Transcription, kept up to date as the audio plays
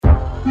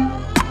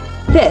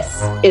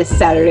This is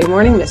Saturday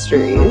Morning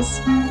Mysteries.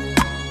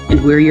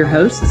 And we're your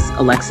hosts,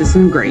 Alexis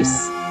and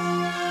Grace.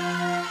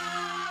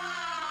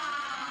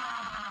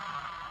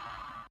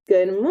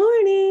 Good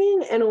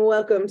morning, and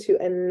welcome to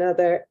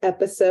another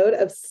episode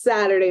of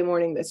Saturday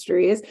Morning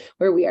Mysteries,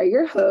 where we are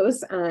your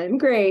hosts. I'm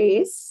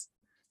Grace.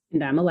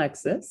 And I'm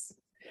Alexis.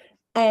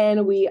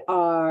 And we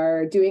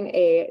are doing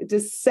a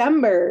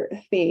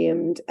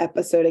December-themed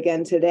episode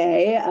again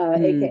today,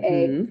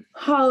 aka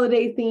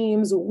holiday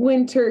themes,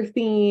 winter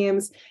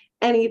themes,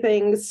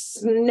 anything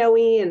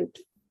snowy and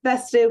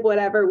festive,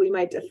 whatever we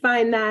might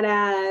define that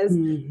as.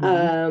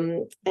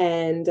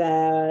 And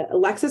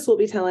Alexis will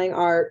be telling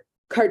our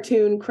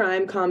cartoon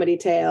crime comedy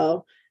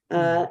tale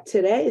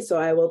today. So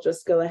I will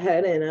just go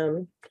ahead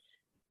and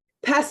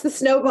pass the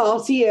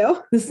snowball to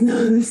you. My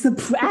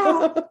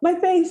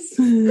face.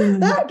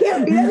 I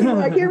can't read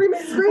anymore. I can't read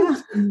my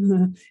script.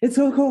 It's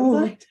so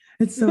cold.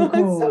 It's so cold.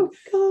 It's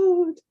so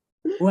cold.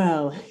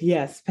 Well,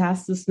 yes,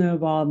 pass the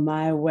snowball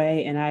my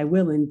way, and I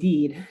will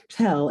indeed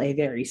tell a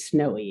very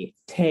snowy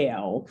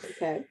tale.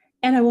 Okay.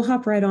 And I will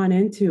hop right on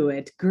into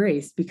it,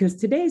 Grace, because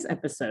today's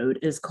episode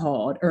is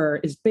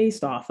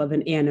based off of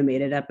an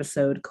animated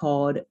episode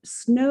called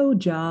Snow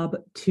Job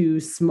Too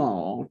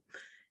Small.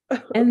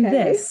 And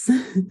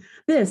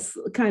this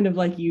kind of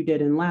like you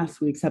did in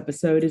last week's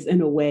episode is in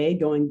a way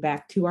going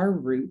back to our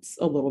roots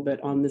a little bit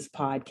on this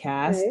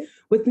podcast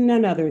with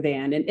none other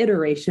than an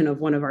iteration of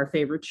one of our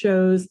favorite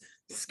shows,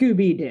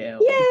 Scooby-Doo.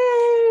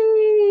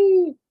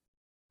 Yay!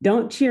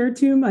 Don't cheer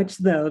too much,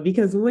 though,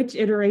 because which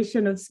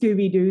iteration of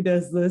Scooby-Doo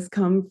does this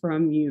come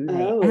from, you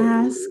may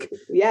ask?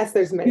 Yes,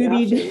 there's many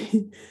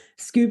options.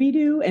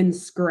 Scooby-Doo and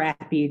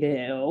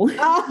Scrappy-Doo.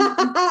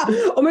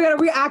 Oh my God, are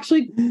we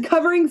actually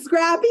covering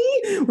Scrappy?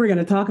 We're going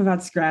to talk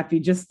about Scrappy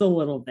just a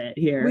little bit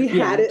here. We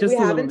haven't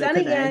done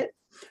it yet.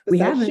 We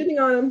haven't. Shitting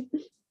on him.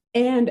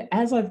 And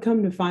as I've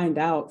come to find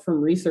out from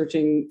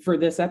researching for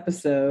this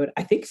episode,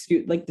 I think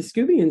the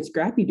Scooby and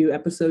Scrappy-Doo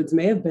episodes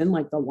may have been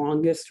like the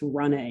longest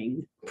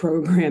running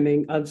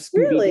programming of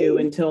Scooby-Doo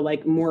until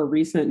like more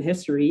recent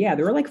history. Yeah,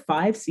 there were like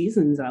 5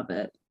 seasons of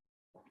it.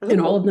 And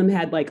all of them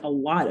had like a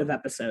lot of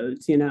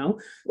episodes, you know?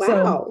 Wow.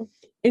 So,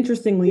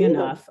 interestingly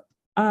enough,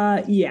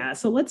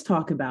 so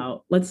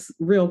let's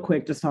real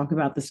quick just talk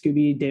about the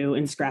Scooby-Doo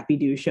and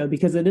Scrappy-Doo show,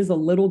 because it is a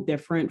little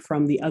different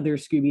from the other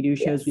Scooby-Doo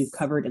shows we've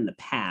covered in the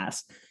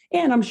past.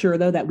 And I'm sure,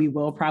 though, that we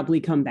will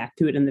probably come back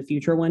to it in the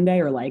future one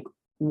day, or like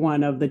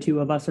one of the two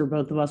of us or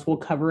both of us will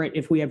cover it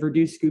if we ever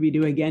do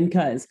Scooby-Doo again,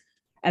 because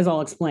as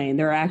I'll explain,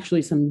 there are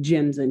actually some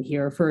gems in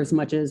here for as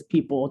much as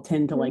people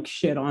tend to like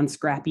shit on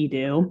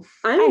Scrappy-Doo.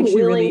 I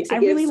really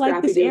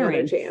like this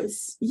airing.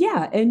 Chance.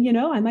 Yeah. And, you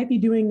know, I might be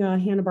doing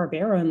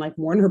Hanna-Barbera and like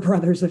Warner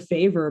Brothers a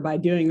favor by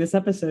doing this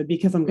episode,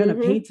 because I'm going to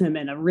paint him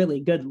in a really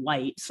good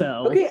light.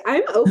 So, okay,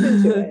 I'm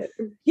open to it.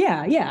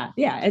 Yeah.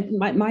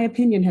 My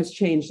opinion has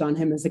changed on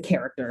him as a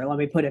character. Let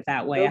me put it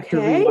that way after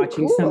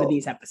rewatching some of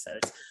these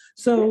episodes.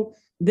 So,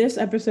 this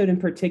episode in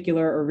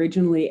particular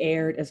originally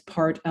aired as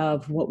part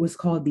of what was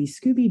called the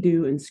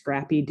Scooby-Doo and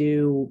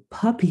Scrappy-Doo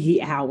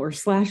Puppy Hour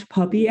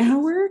 /Puppy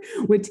Hour,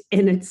 which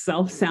in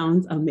itself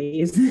sounds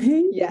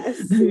amazing.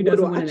 Yes. Who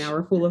doesn't want an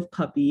hour full of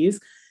puppies?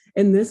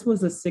 And this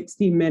was a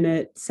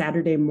 60-minute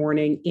Saturday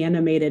morning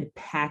animated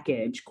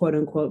package, quote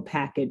unquote,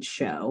 package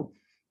show.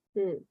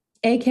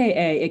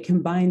 AKA, it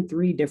combined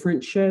 3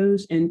 different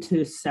shows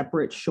into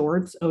separate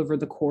shorts over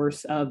the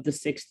course of the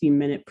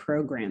 60-minute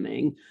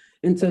programming.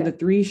 And so the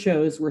 3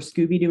 shows were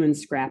Scooby-Doo and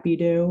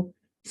Scrappy-Doo,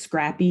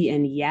 Scrappy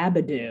and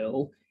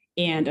Yabba-Doo,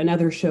 and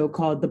another show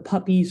called The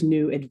Puppy's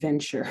New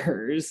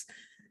Adventures.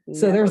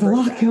 So there's a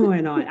lot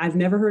going on. I've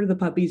never heard of The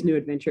Puppy's New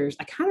Adventures.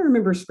 I kind of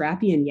remember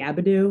Scrappy and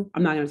Yabba-Doo.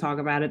 I'm not going to talk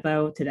about it,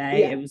 though, today.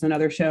 Yeah. It was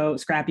another show,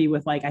 Scrappy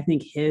with, like, I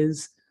think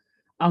his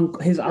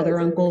other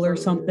uncle or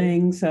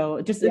something.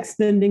 So just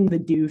extending the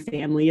Doo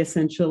family,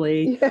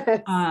 essentially.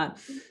 Yes.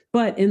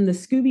 But in the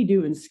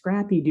Scooby-Doo and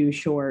Scrappy-Doo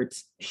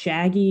shorts,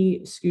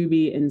 Shaggy,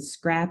 Scooby, and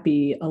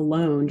Scrappy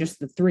alone, just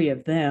the 3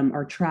 of them,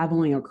 are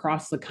traveling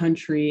across the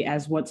country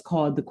as what's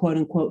called the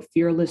quote-unquote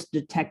Fearless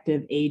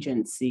Detective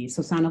Agency.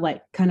 So kind of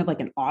like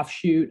an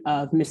offshoot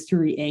of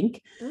Mystery Inc.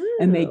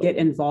 And they get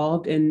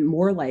involved in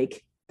more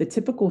like the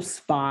typical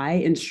spy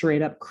and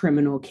straight up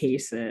criminal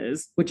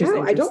cases, which is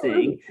interesting. I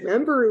don't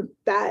remember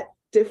that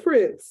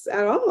difference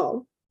at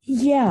all.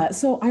 Yeah.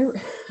 So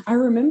I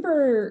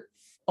remember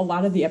a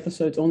lot of the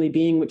episodes only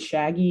being with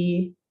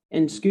Shaggy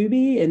and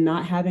Scooby and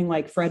not having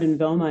like Fred and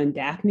Velma and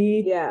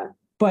Daphne. Yeah.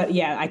 But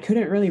yeah, I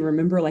couldn't really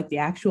remember like the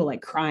actual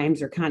like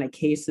crimes or kind of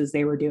cases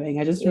they were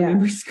doing. I just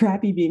remember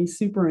Scrappy being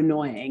super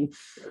annoying.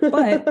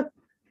 But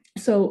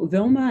so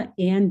Velma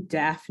and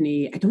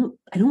Daphne, I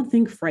don't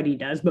think Freddie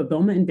does, but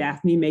Velma and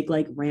Daphne make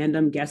like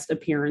random guest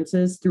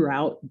appearances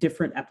throughout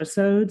different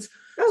episodes.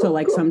 So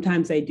like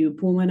sometimes they do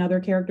pull in other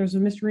characters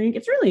of Mystery Inc.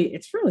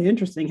 It's really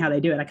interesting how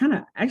they do it.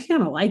 I actually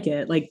kind of like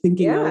it, like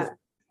thinking of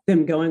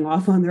them going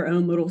off on their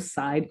own little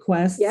side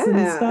quests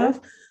and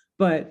stuff.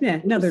 But yeah,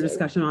 another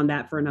discussion on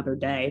that for another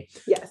day.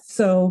 Yes.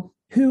 So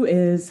who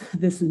is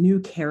this new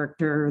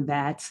character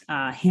that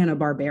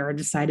Hanna-Barbera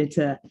decided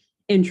to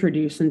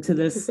introduced into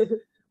this,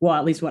 well,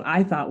 at least what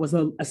I thought was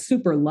a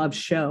super loved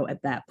show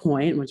at that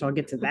point, which I'll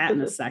get to that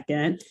in a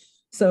second.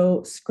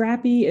 So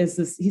Scrappy is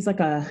this,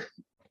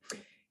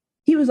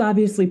 he was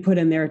obviously put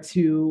in there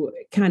to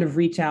kind of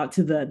reach out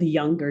to the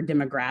younger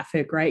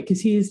demographic, right? Because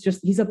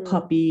he's a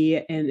puppy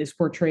and is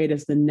portrayed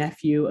as the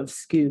nephew of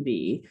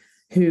Scooby,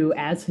 who,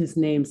 as his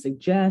name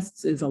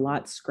suggests, is a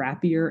lot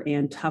scrappier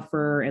and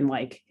tougher and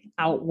like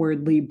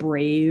outwardly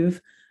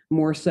brave,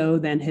 more so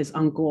than his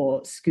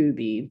uncle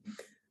Scooby.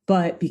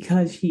 But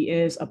because he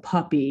is a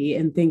puppy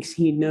and thinks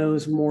he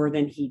knows more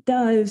than he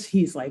does,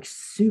 he's like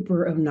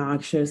super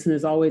obnoxious and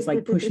is always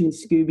like pushing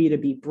Scooby to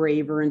be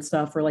braver and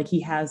stuff. Or like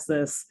he has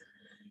this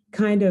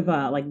kind of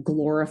like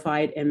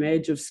glorified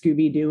image of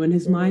Scooby-Doo in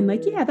his mind.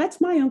 Like, yeah,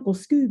 that's my Uncle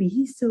Scooby.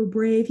 He's so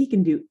brave. He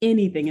can do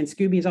anything. And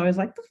Scooby's always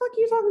like, the fuck are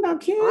you talking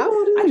about, kid?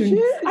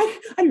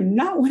 I do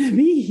not want to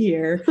be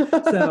here.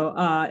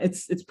 So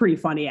it's pretty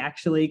funny,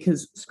 actually,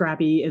 because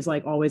Scrappy is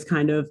like always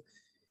kind of,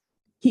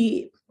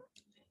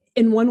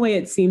 in one way,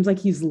 it seems like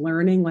he's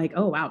learning like,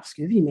 oh, wow,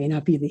 Scooby may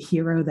not be the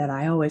hero that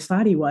I always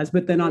thought he was.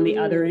 But then on the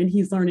other end,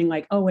 he's learning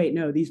like, oh, wait,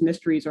 no, these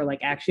mysteries are like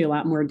actually a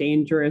lot more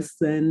dangerous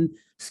than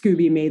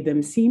Scooby made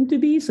them seem to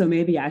be. So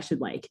maybe I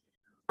should like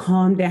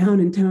calm down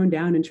and tone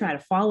down and try to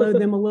follow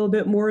them a little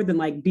bit more than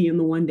like being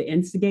the one to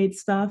instigate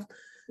stuff.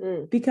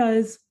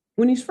 Because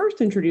when he's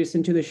first introduced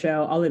into the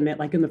show, I'll admit,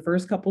 like in the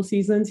first couple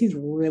seasons, he's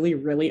really,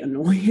 really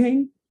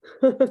annoying.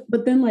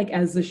 But then like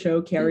as the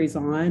show carries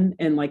on,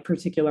 and like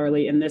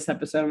particularly in this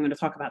episode I'm going to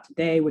talk about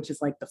today, which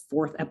is like the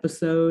fourth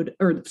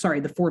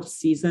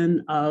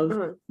season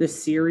of the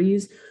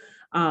series,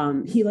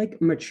 he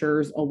like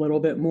matures a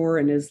little bit more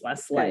and is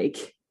less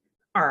like,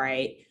 all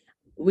right,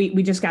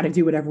 we just got to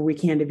do whatever we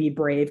can to be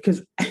brave.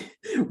 Because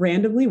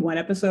randomly one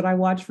episode I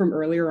watched from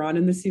earlier on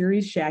in the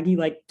series, Shaggy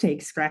like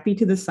takes Scrappy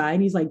to the side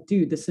and he's like,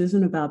 dude, this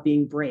isn't about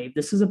being brave,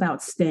 this is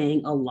about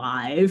staying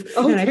alive.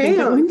 And I think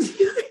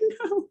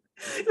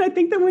and I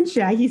think that when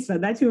Shaggy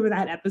said that to him in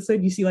that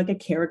episode, you see like a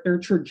character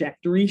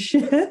trajectory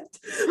shift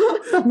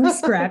where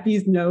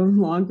Scrappy's no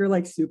longer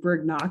like super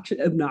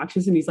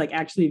obnoxious and he's like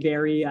actually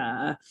very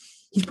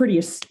he's pretty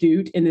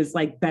astute and is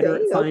like better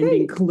at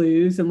finding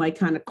clues and like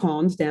kind of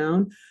calms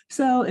down.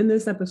 So in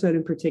this episode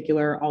in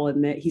particular, I'll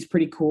admit he's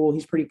pretty cool,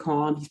 he's pretty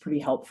calm, he's pretty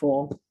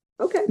helpful.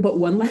 Okay. But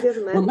one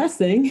last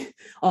thing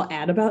I'll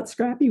add about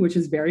Scrappy, which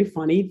is very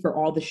funny for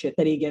all the shit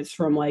that he gets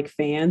from like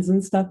fans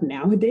and stuff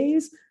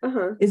nowadays,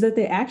 is that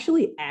they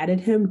actually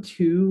added him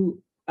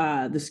to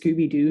the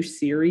Scooby-Doo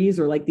series,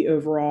 or like the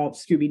overall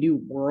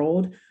Scooby-Doo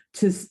world,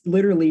 to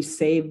literally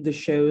save the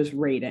show's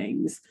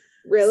ratings.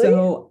 Really?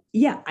 So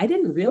yeah, I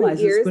didn't realize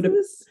this, but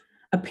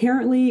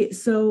apparently,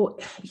 so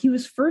he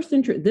was first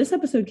this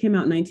episode came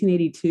out in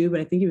 1982,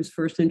 but I think he was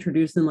first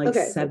introduced in like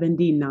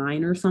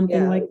 79 or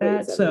something like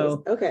that.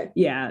 So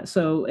yeah,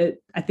 so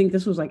I think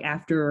this was like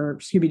after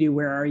Scooby-Doo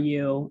Where Are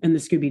You and the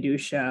Scooby-Doo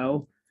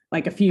show,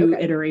 like a few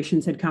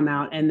iterations had come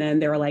out, and then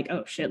they were like,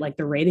 oh shit, like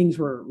the ratings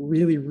were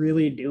really,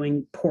 really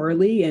doing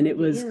poorly, and it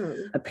was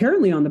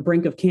apparently on the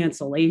brink of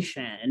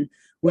cancellation,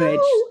 which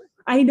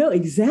I know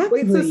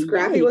exactly. Wait, so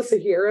Scrappy was the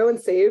hero and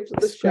saved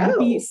the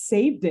Scrappy show?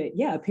 Saved it.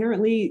 Yeah,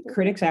 apparently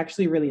critics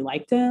actually really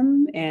liked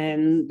him,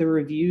 and the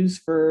reviews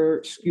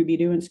for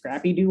Scooby-Doo and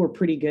Scrappy-Doo were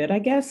pretty good, I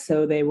guess.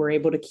 So they were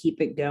able to keep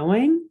it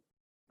going.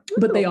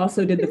 But they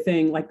also did the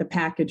thing like the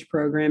package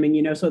programming,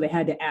 you know, so they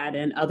had to add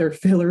in other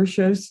filler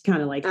shows to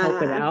kind of like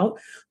help it out.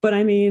 But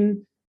I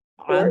mean,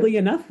 oddly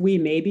enough, we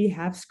maybe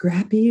have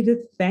Scrappy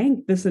to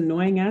thank, this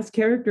annoying ass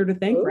character to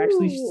thank for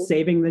actually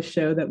saving the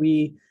show that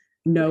we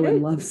know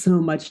and love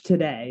so much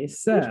today.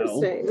 So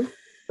interesting.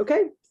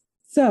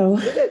 So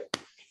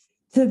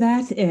to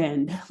that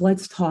end,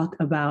 let's talk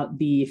about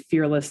the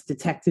Fearless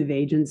Detective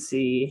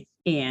Agency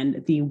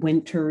and the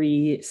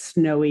wintry,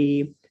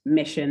 snowy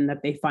mission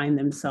that they find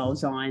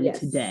themselves on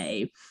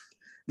today.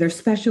 Their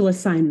special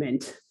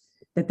assignment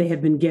that they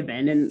have been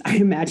given, and I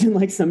imagine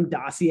like some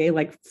dossier,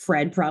 like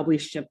Fred probably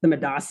shipped them a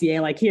dossier,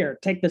 like, here,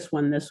 take this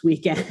one this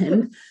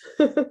weekend.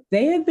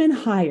 They have been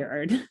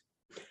hired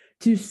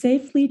to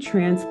safely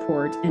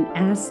transport an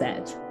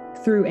asset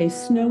through a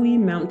snowy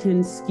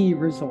mountain ski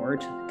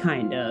resort,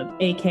 kind of,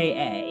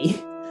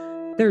 AKA.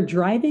 They're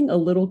driving a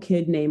little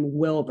kid named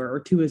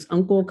Wilbur to his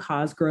Uncle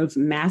Cosgrove's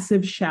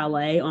massive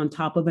chalet on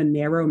top of a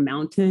narrow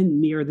mountain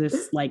near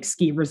this like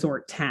ski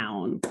resort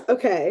town.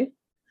 Okay.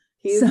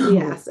 He's the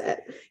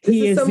asset.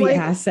 He is the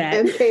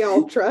asset. MK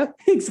Ultra.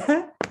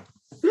 Exactly.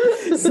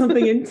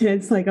 Something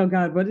intense, like, oh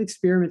god, what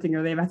experimenting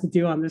are they about to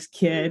do on this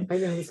kid?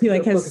 He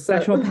like has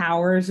special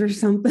powers or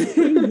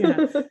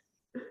something.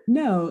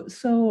 No,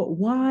 so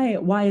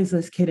why is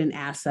this kid an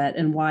asset,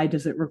 and why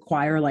does it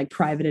require like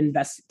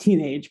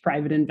teenage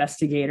private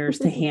investigators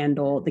to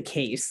handle the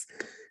case?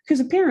 Because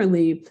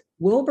apparently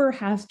Wilbur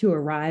has to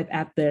arrive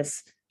at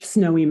this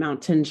snowy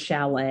mountain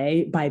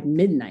chalet by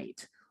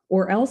midnight,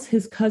 or else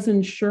his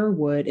cousin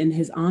Sherwood and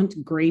his aunt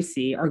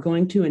Gracie are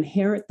going to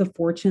inherit the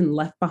fortune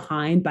left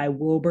behind by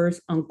Wilbur's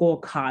Uncle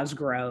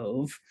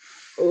Cosgrove.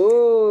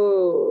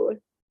 Oh.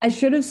 I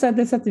should have said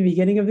this at the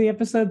beginning of the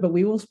episode, but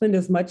we will spend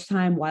as much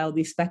time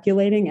wildly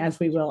speculating as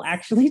we will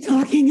actually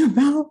talking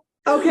about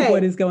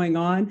what is going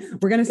on.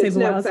 We're going to save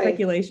the wild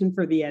speculation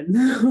for the end.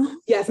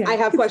 Yes, I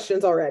have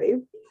questions already.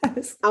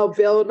 Yes. I'll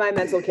build my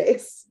mental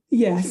case.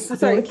 Yes.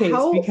 Sorry,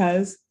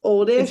 because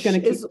oldish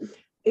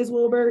is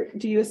Wilbur?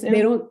 Do you assume?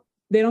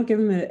 They don't give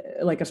him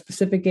a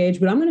specific age,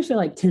 but I'm going to say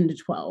like 10 to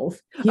 12.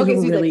 He's a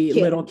really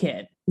little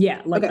kid.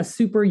 Yeah, like a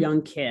super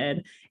young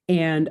kid.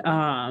 And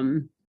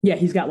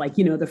he's got like,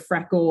 the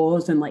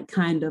freckles and like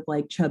kind of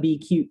like chubby,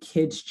 cute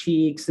kid's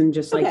cheeks and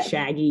just like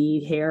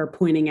shaggy hair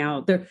pointing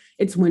out there.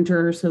 It's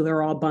winter, so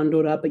they're all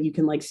bundled up, but you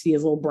can like see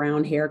his little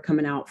brown hair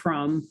coming out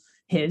from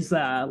his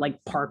like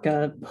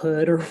parka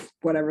hood or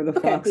whatever the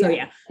fuck. So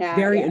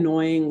very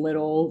annoying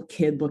little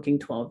kid looking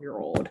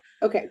 12-year-old.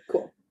 Okay,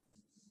 cool.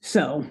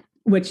 So,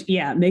 which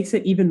makes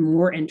it even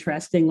more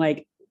interesting.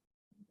 Like,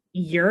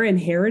 you're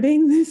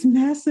inheriting this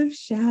massive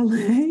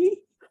chalet.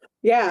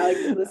 Yeah,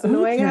 like this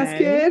annoying ass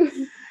kid.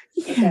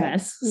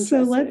 Yes. Okay.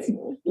 So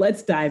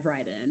let's dive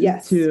right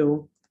in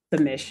to the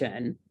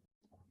mission.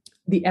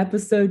 The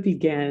episode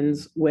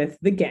begins with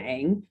the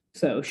gang,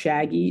 so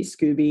Shaggy,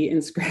 Scooby,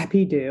 and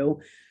Scrappy Doo,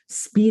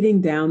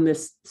 speeding down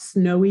this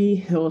snowy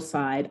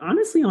hillside,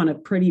 honestly on a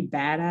pretty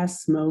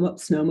badass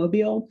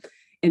snowmobile.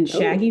 And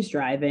Shaggy's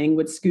driving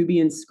with Scooby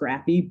and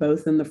Scrappy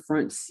both in the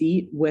front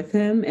seat with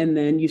him. And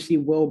then you see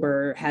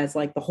Wilbur has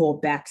like the whole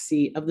back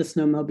seat of the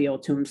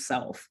snowmobile to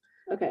himself.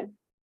 Okay.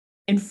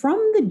 And from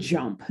the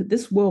jump,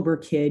 this Wilbur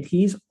kid,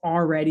 he's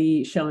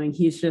already showing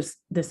he's just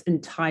this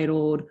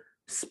entitled,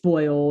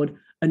 spoiled,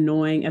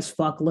 annoying as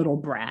fuck little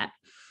brat.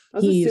 I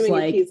was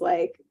assuming if he's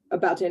like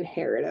about to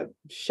inherit a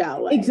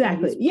chalet.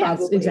 Exactly.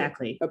 Yes,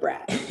 exactly. A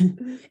brat.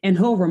 And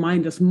he'll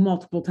remind us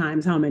multiple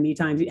times how he's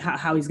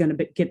going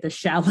to get the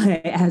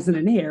chalet as an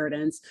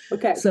inheritance.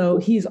 Okay. So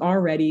he's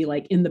already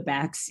like in the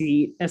back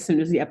seat as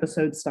soon as the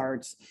episode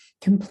starts,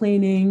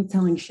 complaining,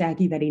 telling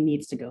Shaggy that he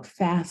needs to go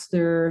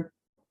faster,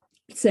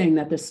 saying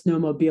that the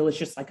snowmobile is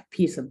just like a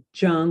piece of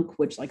junk,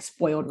 which like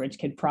spoiled rich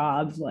kid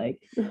probs,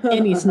 like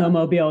any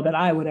snowmobile that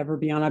I would ever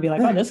be on, I'd be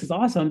like, oh, this is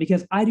awesome,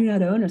 because I do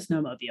not own a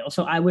snowmobile.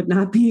 So I would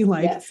not be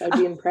like, yes, I'd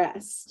be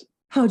impressed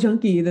how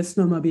junky this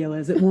snowmobile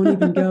is. It won't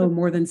even go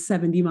more than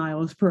 70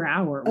 miles per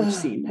hour, which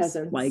seems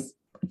like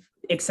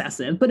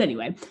excessive. But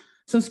anyway,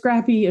 so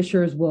Scrappy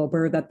assures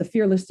Wilbur that the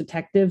fearless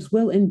detectives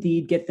will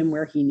indeed get them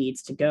where he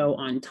needs to go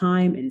on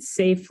time and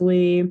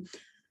safely,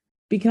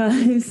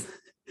 because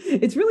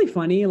it's really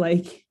funny.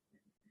 Like,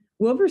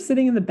 Wilbur's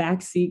sitting in the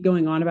back seat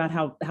going on about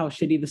how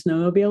shitty the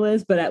snowmobile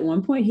is. But at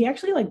one point, he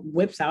actually like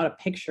whips out a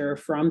picture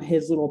from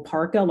his little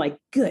parka, like,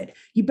 good,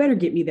 you better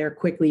get me there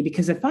quickly,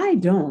 because if I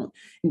don't,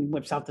 and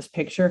whips out this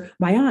picture,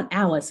 my Aunt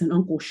Alice and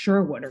Uncle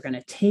Sherwood are going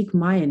to take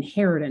my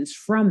inheritance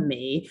from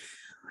me.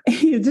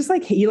 He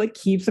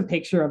keeps a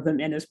picture of them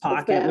in his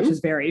pocket, which is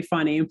very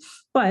funny.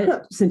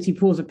 But since he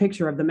pulls a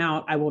picture of them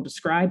out, I will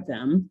describe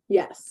them.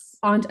 Yes.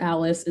 Aunt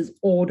Alice is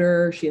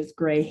older. She has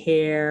gray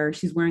hair.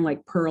 She's wearing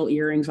like pearl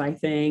earrings, I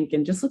think,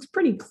 and just looks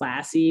pretty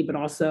classy, but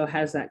also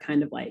has that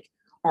kind of like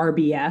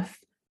RBF,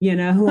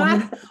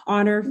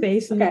 on her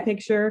face in the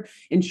picture.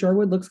 And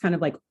Sherwood looks kind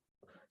of like,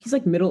 he's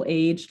like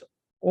middle-aged,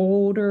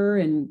 older,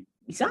 and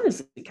he's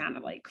honestly kind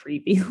of like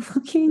creepy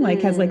looking,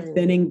 like has like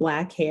thinning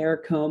black hair,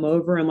 comb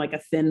over, and like a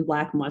thin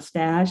black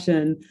mustache,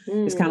 and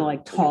is kind of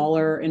like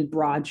taller and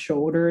broad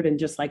shouldered and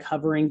just like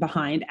hovering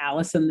behind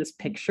Alice in this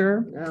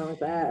picture. Oh,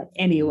 that.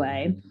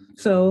 Anyway,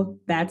 so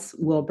that's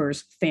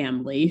Wilbur's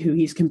family who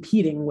he's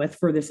competing with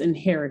for this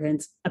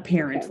inheritance,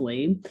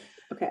 apparently.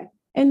 Okay.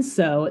 And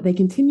so they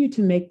continue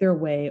to make their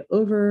way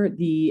over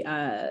the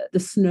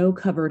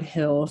snow-covered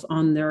hills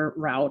on their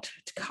route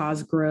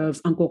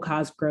to Uncle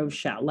Cosgrove's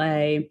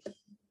chalet.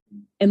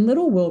 And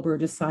little Wilbur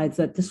decides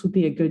that this would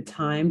be a good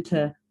time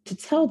to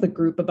tell the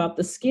group about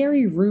the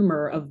scary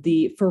rumor of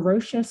the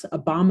ferocious,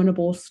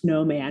 abominable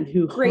snowman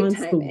who haunts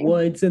the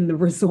woods and the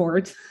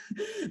resort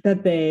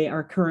that they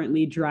are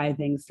currently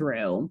driving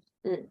through.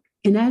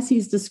 And as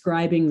he's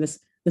describing this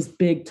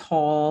big,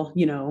 tall,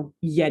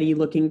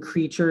 Yeti-looking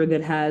creature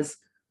that has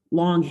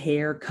long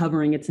hair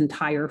covering its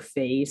entire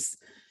face,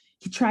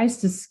 he tries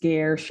to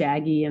scare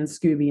Shaggy and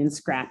Scooby and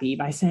Scrappy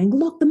by saying,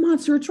 look, the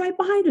monster, it's right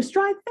behind us,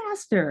 drive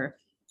faster.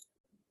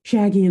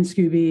 Shaggy and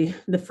Scooby,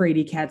 the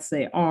fraidy cats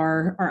they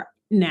are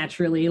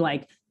naturally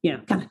like,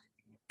 kind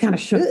of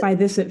shook by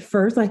this at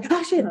first, like,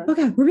 oh shit,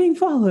 okay, we're being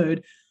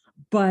followed.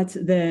 But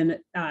then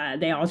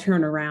they all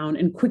turn around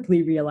and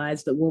quickly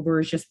realize that Wilbur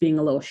is just being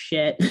a little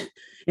shit.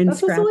 And that's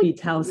Scrappy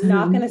tells him,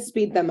 not going to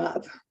speed them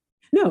up.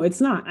 No,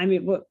 it's not. I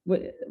mean,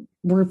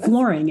 we're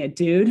flooring it,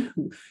 dude.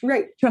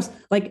 Right. Trust,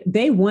 like,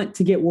 they want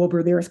to get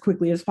Wilbur there as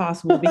quickly as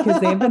possible, because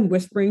they've been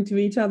whispering to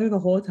each other the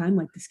whole time,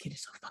 like, this kid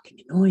is so fucking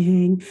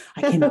annoying.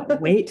 I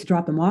cannot wait to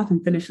drop him off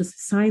and finish this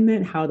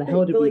assignment. How the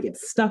hell did we get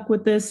stuck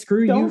with this?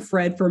 Screw you,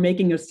 Fred, for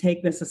making us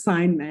take this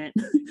assignment.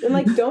 And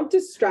like, don't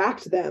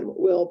distract them,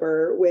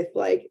 Wilbur, with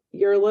like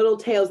your little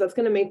tales. That's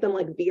going to make them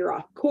like veer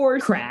off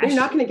course. Crash. You're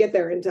not going to get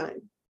there in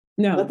time.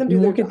 No, let them do.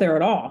 You won't get there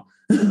at all.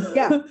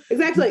 Yeah,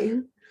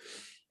 exactly.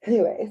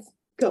 Anyways,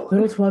 Go on.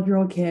 Little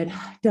 12-year-old kid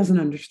doesn't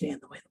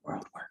understand the way the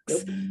world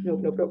works.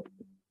 Nope.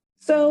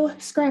 So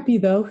Scrappy,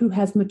 though, who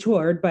has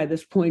matured by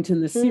this point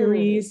in the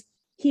series,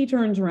 he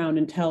turns around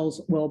and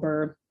tells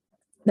Wilbur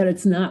that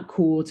it's not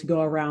cool to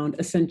go around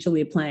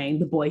essentially playing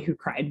the boy who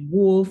cried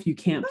wolf. You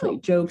can't play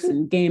jokes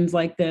and games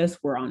like this.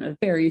 We're on a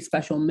very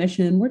special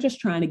mission. We're just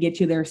trying to get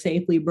you there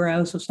safely,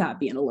 bro. So stop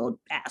being a little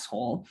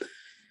asshole.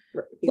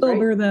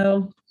 Wilbur,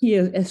 though,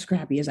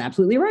 Scrappy is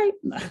absolutely right.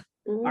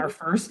 Our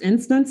first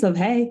instance of,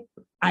 hey,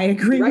 I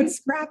agree with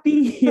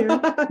Scrappy here.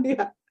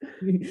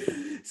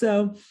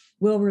 So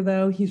Wilbur,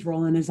 though, he's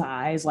rolling his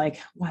eyes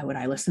like, why would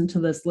I listen to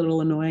this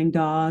little annoying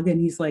dog?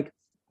 And he's like,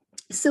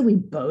 silly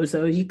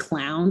bozos, you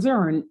clowns.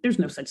 There's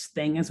no such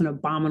thing as an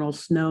abominable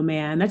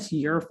snowman. That's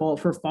your fault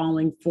for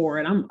falling for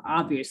it. I'm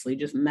obviously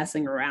just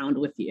messing around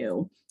with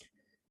you.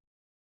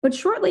 But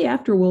shortly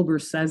after Wilbur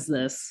says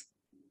this,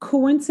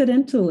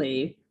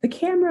 coincidentally, the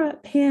camera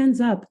pans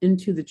up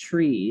into the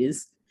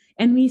trees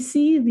and we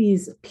see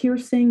these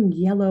piercing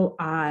yellow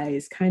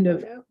eyes kind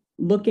of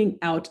looking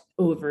out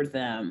over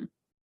them.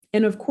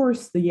 And of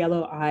course, the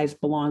yellow eyes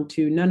belong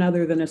to none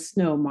other than a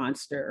snow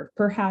monster,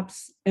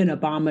 perhaps an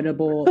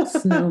abominable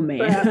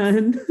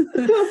snowman,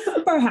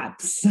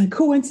 perhaps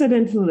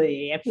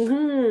coincidentally.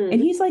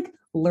 And he's like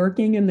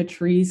lurking in the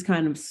trees,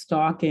 kind of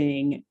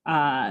stalking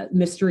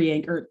Mystery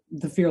Inc. or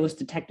the Fearless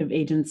Detective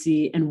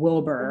Agency and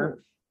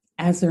Wilbur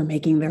as they're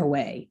making their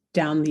way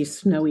down these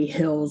snowy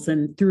hills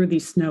and through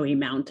these snowy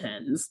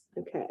mountains.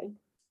 Okay.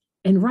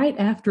 And right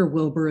after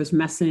Wilbur is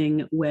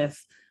messing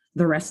with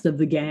the rest of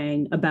the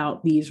gang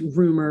about these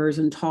rumors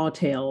and tall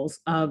tales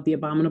of the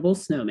abominable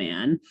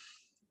snowman,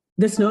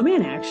 the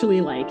snowman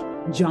actually like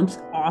jumps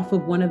off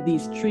of one of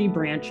these tree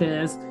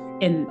branches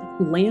and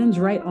lands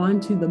right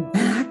onto the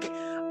back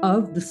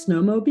of the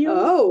snowmobile.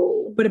 Oh.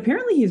 But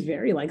apparently he's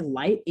very like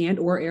light and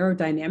or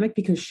aerodynamic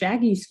because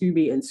Shaggy,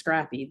 Scooby, and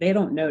Scrappy, they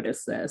don't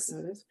notice this.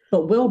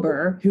 But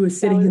Wilbur, who is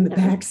sitting in the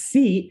back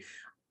seat,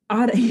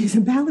 he's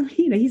a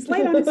ballerina. He's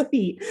light on his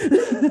feet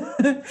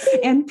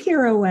and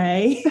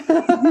pirouette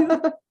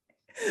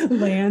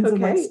lands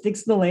and like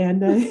sticks the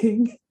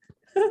landing.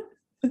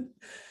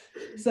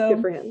 So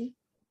good for him.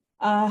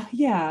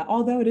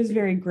 Although it is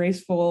very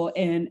graceful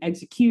in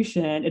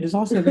execution, it is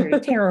also very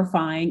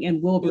terrifying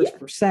in Wilbur's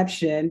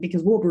perception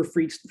because Wilbur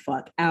freaks the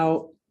fuck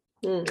out,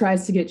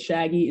 tries to get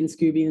Shaggy and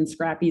Scooby and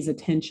Scrappy's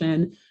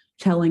attention,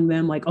 telling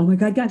them like, oh my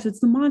God, guys, it's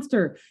the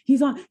monster.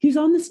 He's on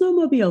the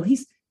snowmobile.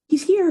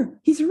 He's here.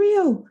 He's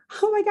real.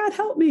 Oh my God,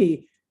 help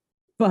me.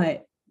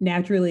 But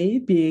naturally,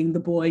 being the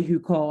boy who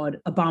called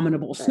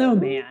Abominable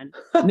Snowman,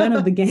 none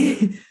of the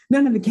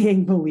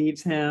gang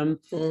believes him.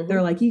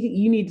 They're like,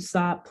 you need to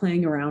stop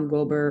playing around,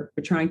 Wilbur.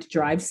 We're trying to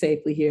drive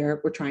safely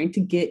here. We're trying to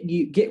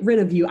get rid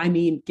of you. I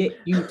mean, get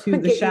you to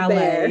the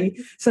chalet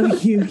so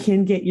you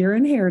can get your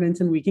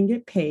inheritance and we can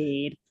get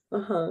paid.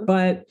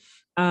 But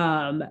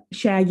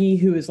Shaggy,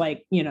 who is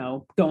like,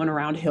 going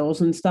around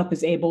hills and stuff,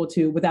 is able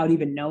to, without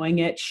even knowing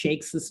it,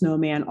 shakes the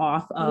snowman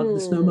off of the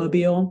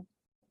snowmobile.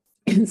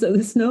 And so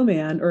the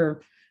snowman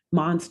or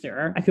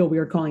monster, I feel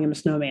weird calling him a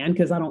snowman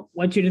because I don't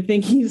want you to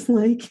think he's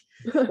like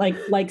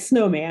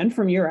Snowman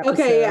from your episode.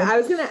 Okay, yeah, I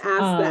was gonna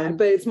ask that,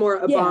 but it's more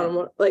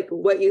abominable, like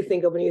what you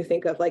think of when you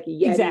think of like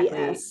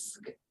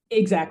Yeti-esque.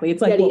 Exactly.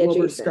 It's like what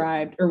Wilbur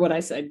described, or what I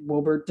said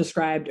Wilbur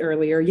described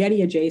earlier,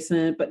 Yeti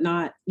adjacent, but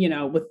not,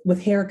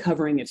 with hair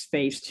covering its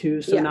face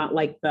too. So not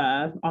like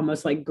the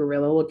almost like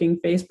gorilla looking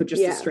face, but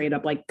just a straight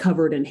up like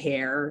covered in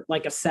hair,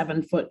 like a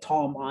 7-foot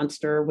tall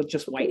monster with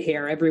just white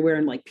hair everywhere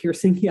and like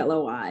piercing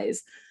yellow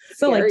eyes.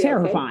 So scary, like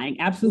terrifying,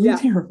 absolutely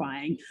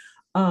terrifying.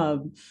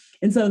 And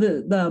so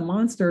the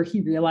monster,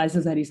 he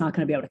realizes that he's not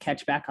going to be able to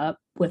catch back up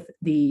with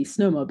the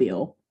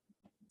snowmobile.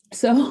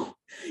 So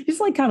he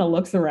just like kind of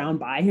looks around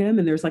by him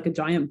and there's like a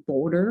giant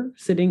boulder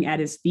sitting at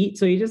his feet.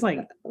 So he just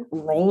like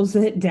rolls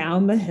it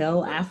down the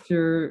hill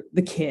after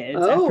the kids,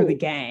 after the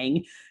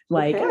gang.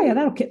 Like, oh yeah,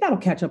 that'll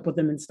catch up with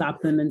them and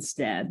stop them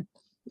instead.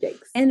 Yikes.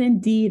 And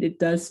indeed, it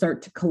does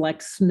start to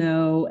collect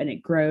snow and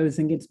it grows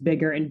and gets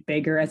bigger and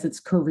bigger as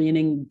it's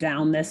careening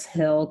down this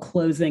hill,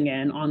 closing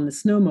in on the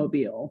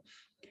snowmobile.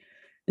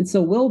 And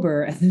so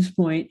Wilbur, at this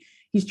point,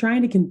 he's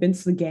trying to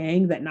convince the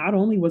gang that not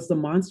only was the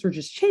monster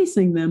just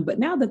chasing them, but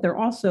now that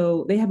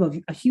they have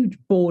a huge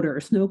boulder,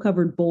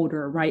 snow-covered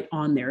boulder right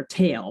on their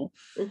tail.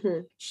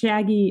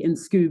 Shaggy and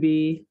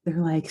Scooby,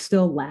 they're like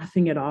still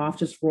laughing it off,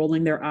 just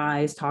rolling their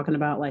eyes, talking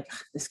about like,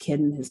 this kid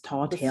and his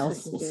tall tail,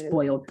 this little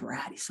spoiled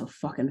brat. He's so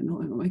fucking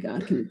annoying. Oh my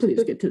God, can we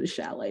please get to the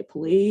chalet,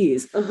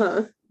 please?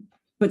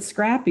 But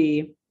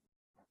Scrappy,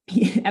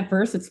 at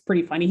first it's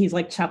pretty funny. He's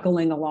like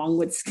chuckling along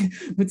with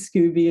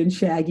Scooby and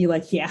Shaggy,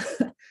 like, yeah,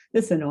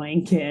 this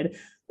annoying kid.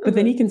 But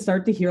then he can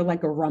start to hear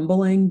like a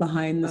rumbling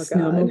behind the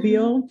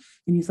snowmobile.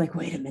 And he's like,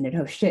 wait a minute,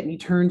 oh shit. And he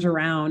turns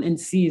around and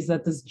sees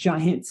that this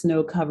giant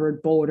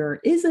snow-covered boulder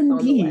is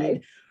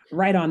indeed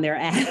right on their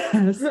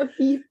ass.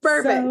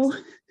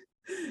 Perfect.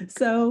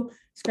 So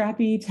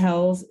Scrappy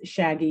tells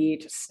Shaggy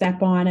to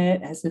step on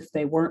it as if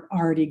they weren't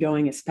already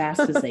going as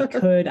fast as they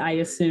could, I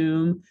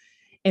assume.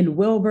 And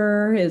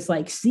Wilbur is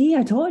like, see,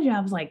 I told you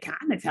I was like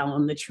kind of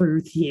telling the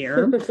truth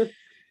here.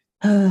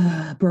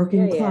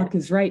 Broken clock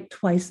is right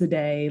twice a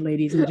day,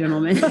 ladies and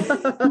gentlemen.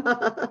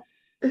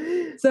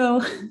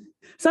 So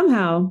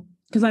somehow,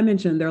 because I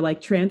mentioned they're like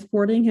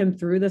transporting him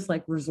through this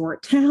like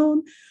resort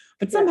town,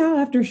 but somehow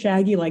after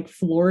Shaggy like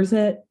floors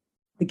it,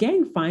 the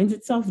gang finds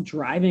itself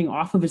driving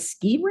off of a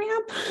ski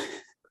ramp.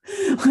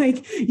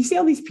 Like you see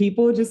all these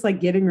people just like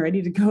getting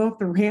ready to go off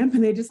the ramp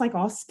and they just like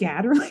all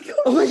scatter like,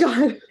 oh my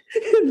God.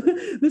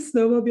 The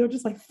snowmobile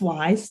just like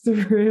flies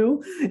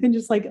through and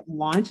just like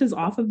launches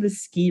off of the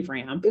ski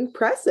ramp.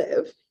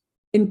 Impressive.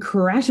 And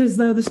crashes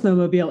though the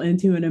snowmobile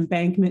into an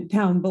embankment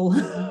down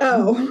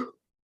below.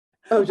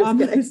 Oh, just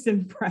almost kidding.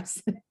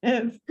 Impressive.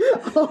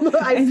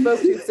 I spoke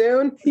too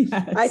soon.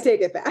 Yes. I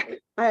take it back.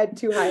 I had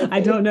too high.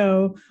 I don't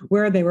know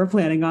where they were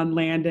planning on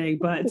landing,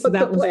 but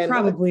that was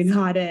probably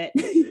not it.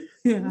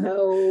 Yeah.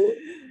 No.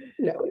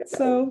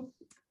 So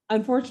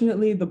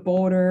unfortunately, the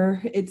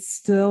boulder, it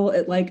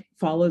like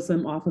follows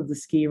them off of the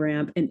ski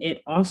ramp, and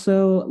it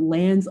also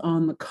lands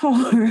on the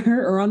car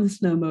or on the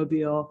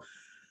snowmobile.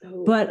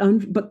 Oh.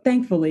 But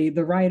thankfully,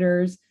 the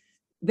riders,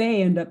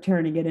 they end up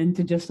turning it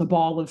into just a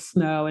ball of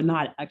snow and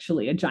not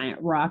actually a giant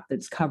rock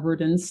that's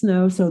covered in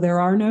snow. So there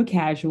are no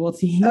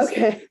casualties.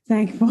 Okay.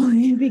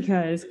 Thankfully,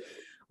 because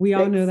we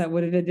all know that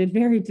would have did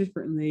very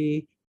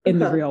differently in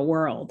the real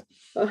world.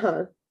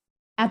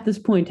 At this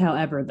point,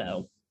 however,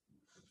 though,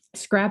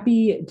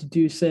 Scrappy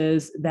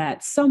deduces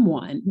that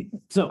someone,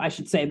 so I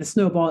should say the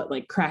snowball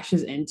like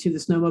crashes into the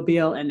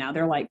snowmobile and now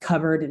they're like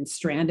covered and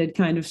stranded,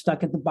 kind of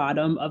stuck at the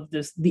bottom of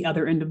the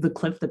other end of the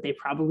cliff that they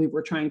probably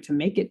were trying to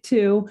make it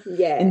to.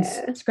 Yeah.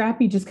 And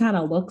Scrappy just kind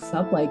of looks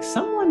up like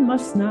someone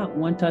must not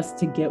want us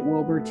to get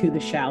Wilbur to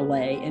the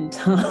chalet in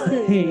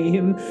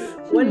time.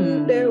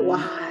 Wonder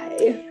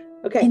why.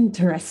 Okay.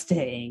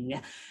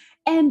 Interesting.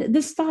 And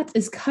this thought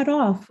is cut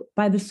off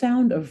by the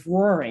sound of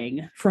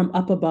roaring from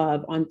up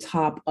above on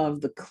top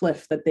of the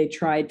cliff that they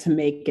tried to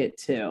make it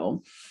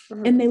to.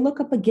 And they look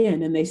up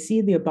again and they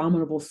see the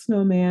abominable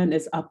snowman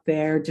is up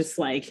there just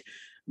like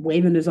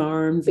waving his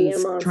arms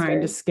and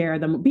trying to scare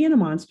them, being a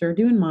monster,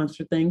 doing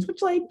monster things,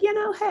 which like,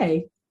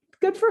 hey,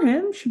 good for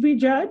him. Should we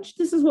judge?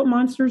 This is what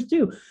monsters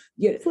do.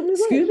 Yeah,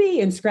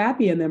 Scooby and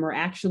Scrappy and them are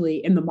actually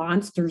in the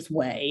monster's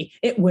way,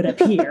 it would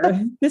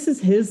appear. This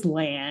is his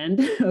land.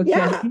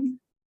 Okay.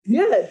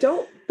 Yeah,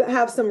 don't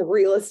have some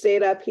real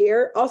estate up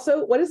here.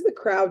 Also, what is the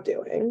crowd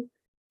doing?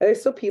 Are there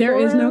still people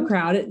around? Is no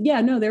crowd.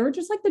 There were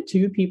just like the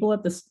two people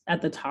at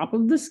the top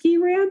of the ski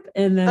ramp,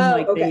 and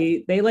then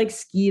they like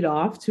skied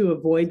off to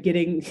avoid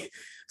getting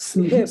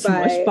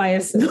smushed by a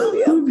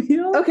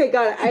snowmobile. Okay,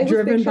 got it. I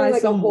driven by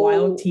like some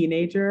wild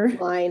teenager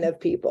line of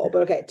people,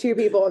 but okay, two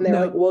people, and they're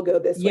like, "We'll go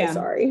this way."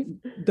 Sorry,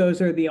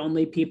 those are the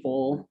only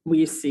people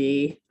we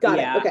see. Got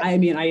it. Okay. I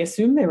mean, I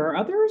assume there were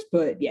others,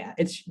 but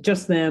it's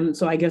just them.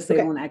 So I guess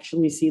they won't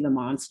actually see the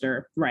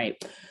monster,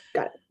 right?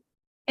 Got it.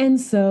 And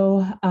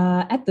so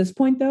at this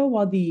point, though,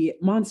 while the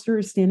monster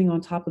is standing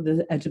on top of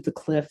the edge of the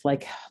cliff,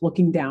 like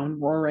looking down,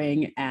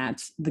 roaring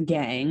at the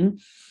gang.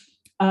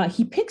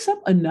 He picks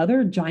up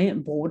another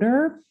giant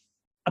boulder.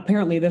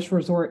 Apparently, this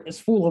resort is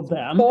full of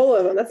them.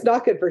 That's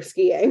not good for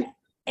skiing.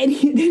 And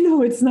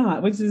no, it's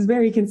not, which is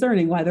very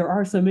concerning why there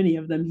are so many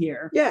of them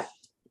here. Yeah.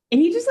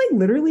 And he just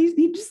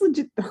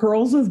legit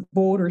hurls his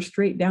boulder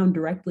straight down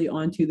directly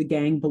onto the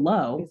gang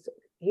below.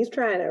 He's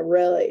trying to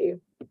really.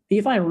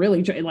 He's like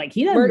really like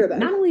he doesn't. Murder them.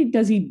 Not only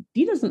does he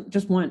doesn't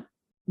just want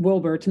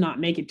Wilbur to not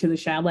make it to the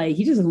chalet.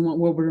 He just doesn't want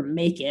Wilbur to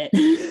make it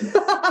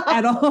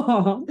at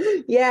all.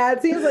 Yeah,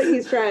 it seems like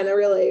he's trying to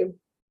really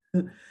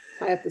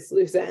tie up this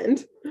loose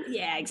end.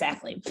 Yeah,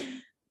 exactly.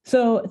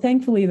 So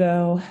thankfully,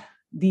 though,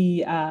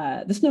 the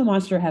snow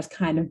monster has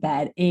kind of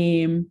bad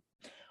aim,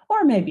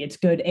 or maybe it's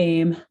good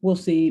aim. We'll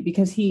see,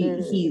 because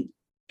he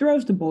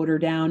throws the boulder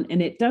down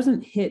and it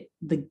doesn't hit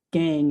the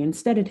gang.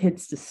 Instead, it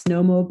hits the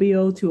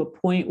snowmobile to a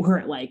point where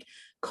it like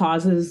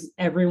causes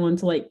everyone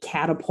to like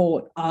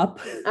catapult up.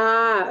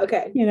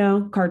 Okay.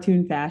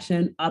 Cartoon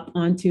fashion up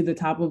onto the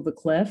top of the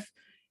cliff.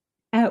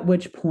 At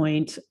which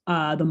point,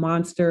 the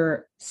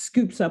monster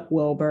scoops up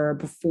Wilbur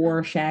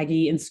before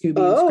Shaggy and Scooby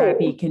and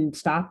Scrappy can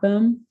stop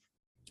him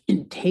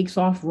and takes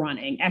off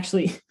running.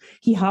 Actually,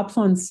 he hops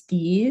on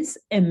skis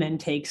and then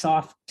takes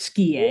off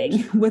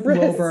skiing with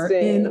Wilbur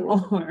in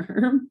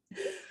arm.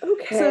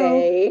 Okay.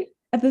 So,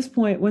 at this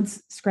point,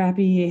 once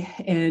Scrappy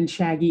and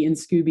Shaggy and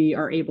Scooby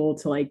are able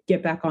to like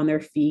get back on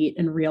their feet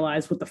and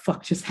realize what the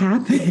fuck just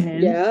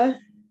happened,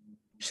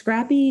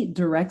 Scrappy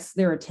directs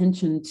their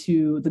attention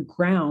to the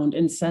ground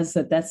and says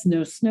that that's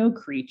no snow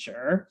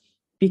creature,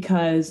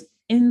 because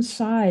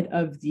inside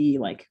of the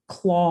like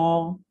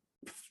paw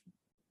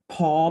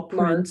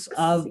prints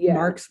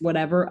marks,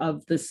 whatever,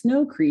 of the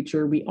snow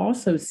creature, we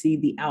also see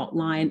the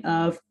outline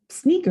of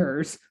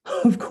sneakers,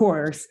 of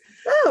course.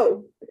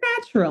 Oh,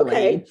 naturally.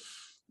 Okay.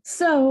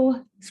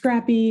 So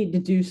Scrappy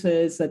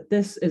deduces that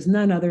this is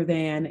none other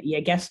than, you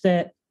guessed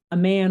it, a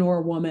man or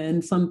a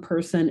woman, some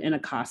person in a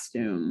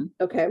costume.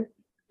 Okay,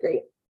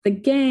 great. the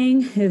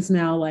gang is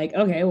now like,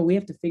 okay, well, we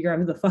have to figure out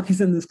who the fuck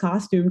is in this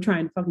costume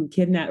trying to fucking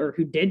kidnap, or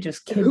who did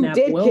just kidnap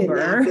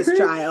Wilbur this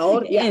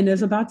child. Yeah. And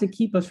is about to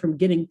keep us from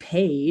getting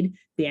paid.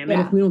 Damn it.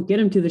 If we don't get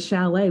him to the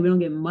chalet, we don't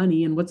get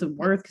money. And what's it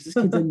worth? Because this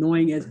kid's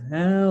annoying as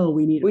hell.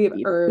 We need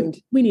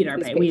our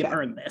pay. We have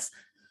earned this.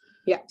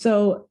 Yeah.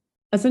 So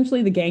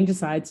essentially the gang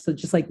decides to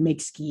just like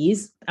make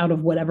skis out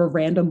of whatever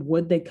random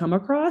wood they come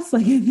across.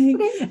 Like I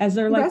think as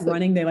they're like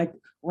running, they like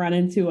run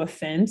into a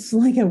fence,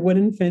 like a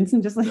wooden fence,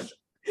 and just like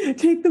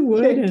take the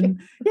wood.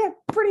 And yeah,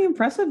 pretty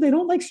impressive. They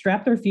don't like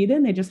strap their feet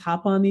in. They just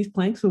hop on these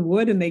planks of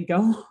wood and they go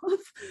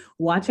off.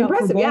 Watch out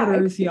for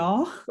boulders,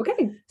 y'all.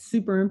 Okay.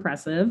 Super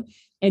impressive.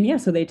 And yeah,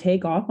 so they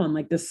take off on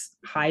like this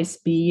high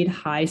speed,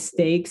 high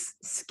stakes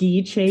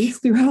ski chase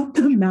throughout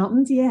the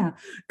mountains. Yeah.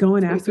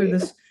 Going after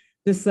this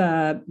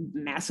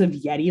massive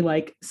Yeti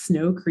like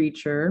snow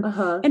creature.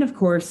 And of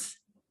course,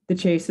 the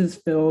chase is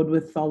filled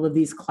with all of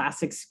these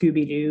classic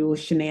Scooby-Doo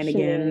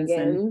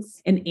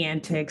shenanigans. And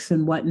antics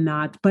and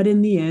whatnot. But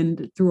in the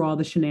end, through all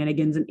the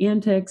shenanigans and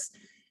antics,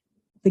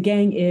 the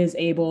gang is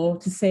able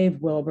to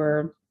save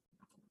Wilbur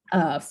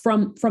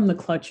from the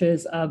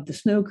clutches of the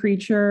snow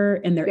creature,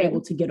 and they're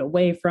able to get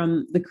away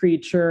from the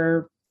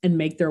creature and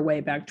make their way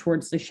back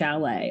towards the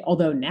chalet.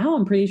 Although now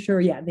I'm pretty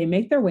sure, they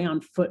make their way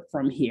on foot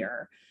from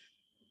here.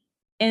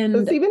 And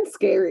it's even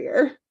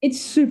scarier. It's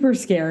super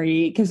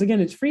scary because, again,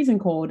 it's freezing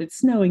cold. It's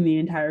snowing the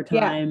entire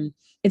time. Yeah.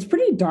 It's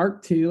pretty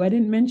dark, too. I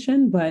didn't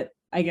mention, but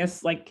I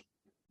guess, like,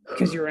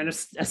 because you're in a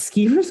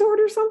ski resort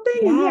or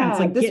something. Yeah,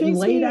 it's like getting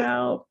laid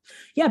out.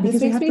 Yeah,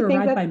 because you have to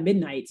arrive by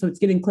midnight. So it's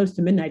getting close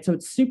to midnight. So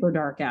it's super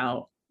dark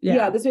out.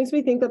 Yeah, this makes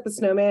me think that the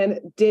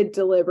snowman did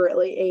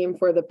deliberately aim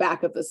for the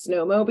back of the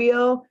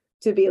snowmobile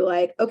to be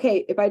like,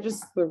 okay, if I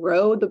just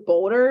throw the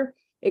boulder,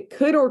 it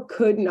could or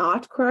could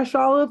not crush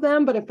all of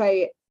them. But if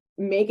I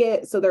make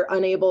it so they're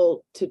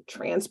unable to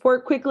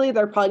transport quickly,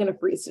 they're probably going to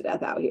freeze to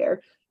death out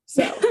here.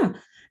 So yeah,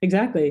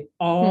 exactly.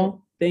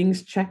 All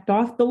things checked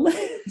off the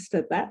list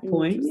at that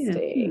point.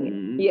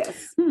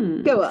 Yes.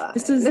 Go on.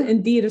 This is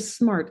indeed a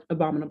smart,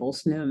 abominable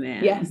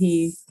snowman. Yes.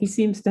 He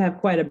seems to have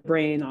quite a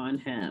brain on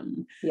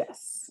him.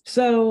 Yes.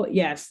 So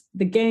yes,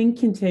 the gang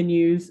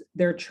continues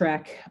their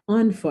trek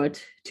on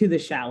foot to the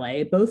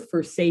chalet, both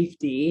for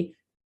safety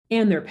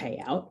and their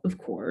payout, of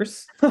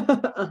course.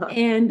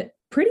 And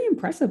pretty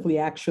impressively,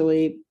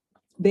 actually,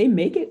 they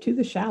make it to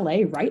the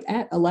chalet right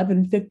at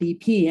 11:50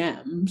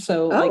 p.m.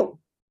 So,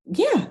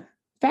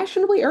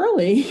 fashionably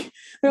early.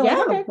 They're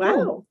like, okay,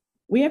 cool.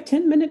 We have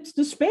 10 minutes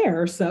to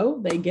spare.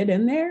 So they get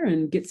in there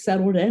and get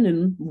settled in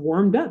and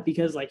warmed up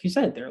because, like you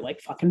said, they're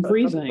like fucking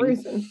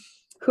freezing.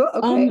 Cool.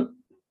 Okay.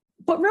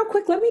 But real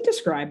quick, let me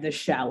describe this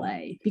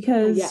chalet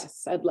because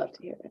yes, I'd love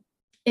to hear it.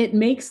 It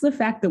makes the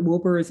fact that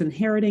Wilbur is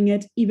inheriting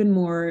it even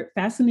more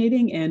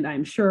fascinating, and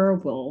I'm sure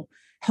will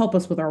help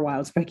us with our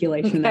wild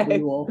speculation that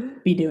we will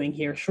be doing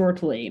here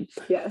shortly.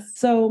 Yes.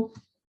 So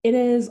it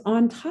is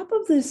on top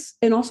of this,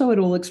 and also it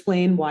will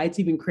explain why it's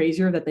even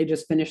crazier that they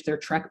just finished their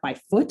trek by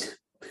foot.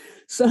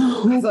 So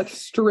it's like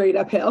straight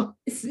uphill.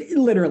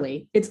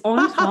 It's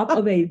on top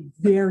of a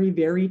very,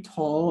 very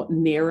tall,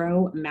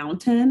 narrow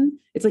mountain.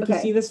 It's like you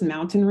see this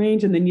mountain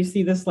range and then you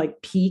see this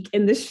like peak,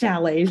 and this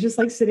chalet is just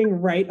like sitting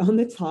right on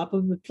the top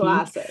of the peak.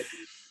 Classic.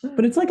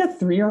 But it's like a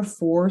 3 or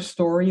 4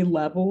 story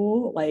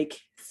level, like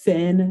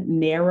thin,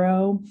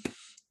 narrow.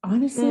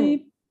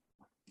 Honestly,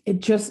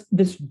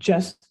 this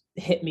just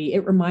hit me.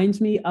 It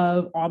reminds me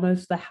of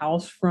almost the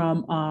house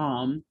from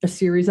A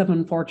Series of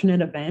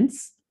Unfortunate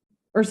Events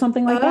or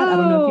something like that. I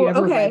don't know if you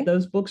ever read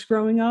those books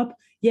growing up.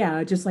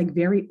 Yeah, just like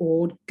very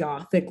old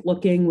Gothic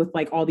looking with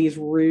like all these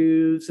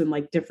roofs and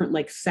like different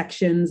like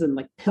sections and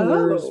like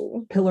pillar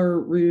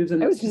roofs.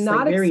 And I was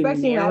not like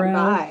expecting that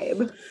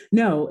vibe.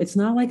 No, it's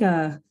not like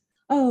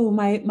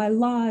my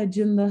lodge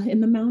in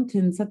the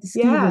mountains at the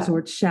ski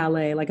resort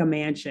chalet, like a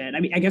mansion. I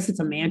mean, I guess it's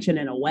a mansion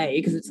in a way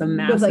because it's a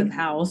massive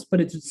house, but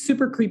it's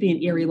super creepy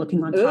and eerie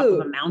looking on top of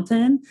a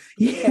mountain.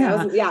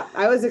 Yeah.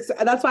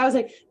 That's why I was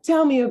like,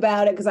 tell me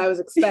about it. Cause I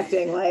was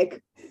expecting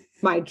like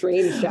my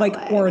dream chalet.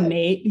 Like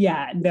ornate.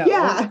 Yeah. No.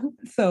 Yeah.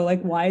 So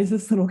like, why is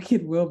this little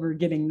kid Wilbur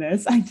getting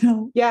this? I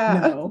don't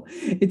know.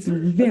 It's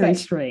very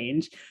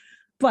strange.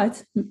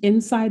 But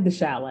inside the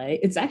chalet,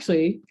 it's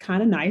actually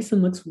kind of nice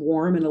and looks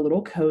warm and a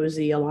little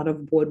cozy, a lot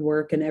of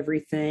woodwork and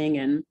everything,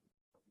 and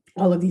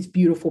all of these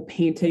beautiful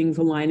paintings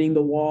aligning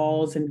the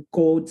walls and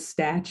gold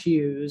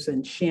statues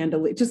and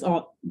chandeliers, just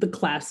all the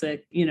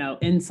classic,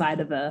 inside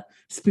of a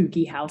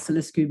spooky house in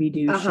a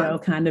Scooby-Doo show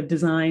kind of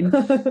design.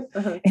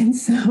 And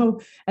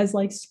so as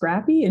like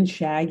Scrappy and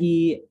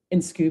Shaggy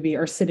and Scooby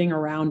are sitting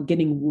around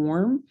getting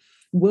warm,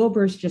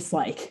 Wilbur's just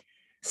like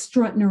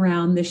strutting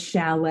around this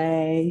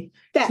chalet,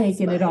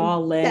 taking mine. it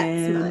all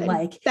in.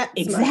 Like, that's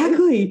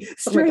exactly. Mine.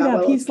 Straight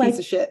up. He's like,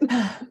 of shit.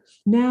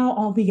 Now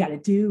all we got to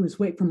do is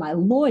wait for my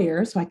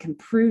lawyer so I can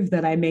prove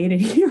that I made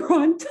it here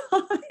on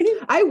time.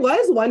 I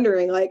was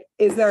wondering, like,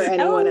 is there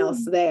anyone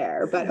else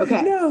there? But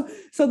okay. No.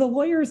 So the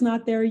lawyer is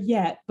not there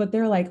yet, but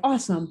they're like,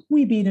 awesome.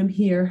 We beat him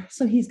here.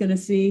 So he's going to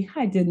see,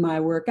 I did my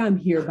work. I'm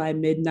here by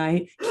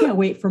midnight. Can't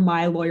wait for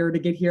my lawyer to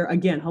get here.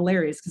 Again,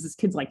 hilarious because this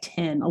kid's like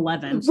 10,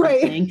 11, something.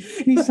 Right. And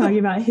he's talking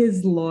about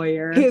his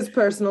lawyer. His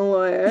personal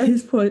lawyer.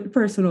 His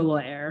personal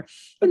lawyer.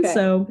 Okay. And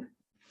so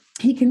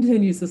he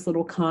continues this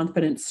little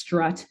confident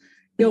strut,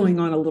 going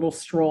on a little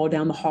stroll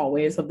down the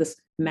hallways of this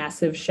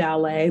massive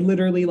chalet,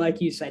 literally,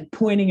 like you said,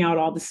 pointing out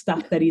all the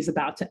stuff that he's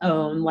about to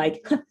own,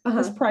 like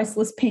this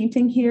priceless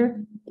painting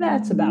here,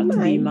 that's about to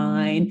be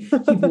mine.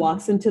 He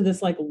walks into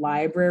this like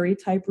library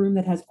type room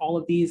that has all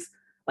of these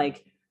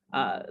like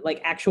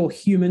actual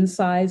human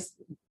size,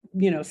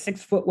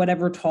 6 foot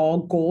whatever tall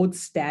gold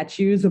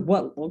statues of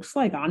what looks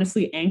like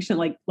honestly ancient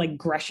like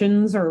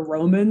Grecians or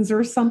Romans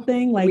or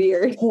something, like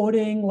weird,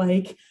 holding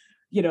like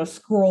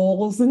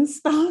scrolls and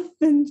stuff.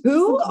 And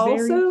who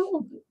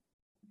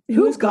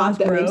got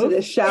them into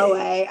this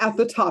chalet at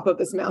the top of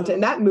this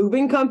mountain? That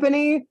moving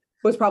company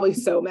was probably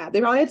so mad.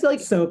 They probably had to like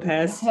so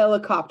pissed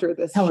helicopter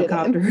this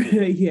helicopter. Shit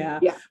in. yeah.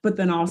 But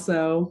then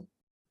also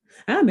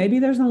maybe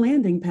there's a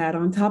landing pad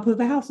on top of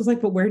the house. It's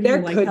like, but where do you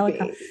like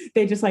helicopter?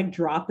 They just like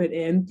drop it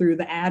in through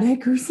the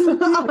attic or something.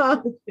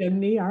 Like the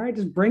chimney. All right,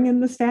 just bring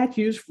in the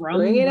statues from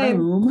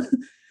Rome.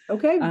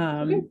 Okay.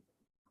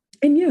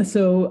 And yeah,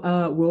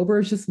 so Wilbur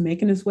is just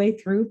making his way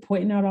through,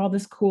 pointing out all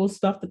this cool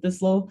stuff that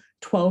this little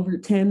 12 or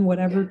 10,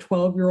 whatever,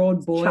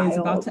 12-year-old boy is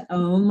about to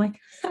own. Like,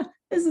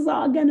 this is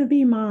all going to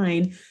be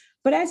mine.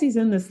 But as he's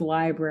in this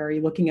library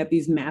looking at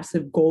these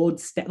massive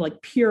gold,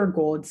 like pure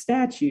gold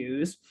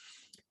statues,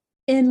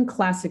 in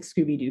classic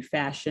Scooby-Doo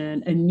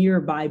fashion, a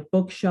nearby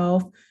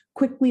bookshelf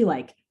quickly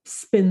like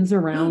spins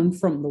around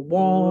from the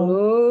wall.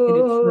 Whoa. And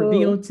it's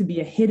revealed to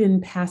be a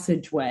hidden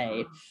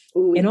passageway.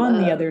 Ooh, and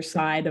on the other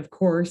side, of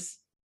course,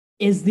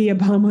 is the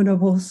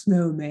Abominable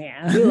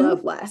Snowman. We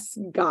love Les.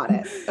 Got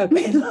it.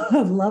 Okay.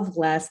 love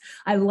Les.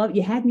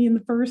 You had me in the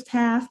first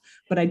half,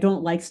 but I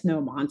don't like snow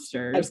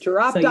monsters. I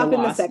dropped off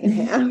in the second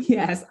half.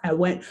 Yes,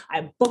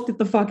 I booked it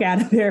the fuck out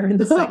of there in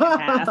the second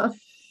half.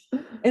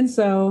 And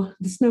so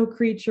the snow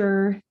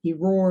creature, he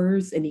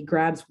roars and he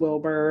grabs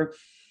Wilbur,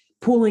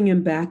 pulling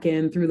him back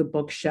in through the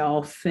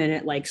bookshelf, and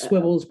it like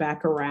swivels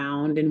back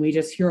around, and we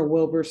just hear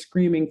Wilbur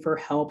screaming for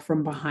help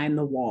from behind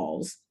the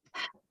walls.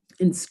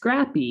 And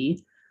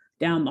Scrappy,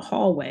 down the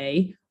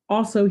hallway,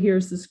 also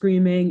hears the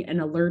screaming and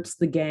alerts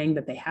the gang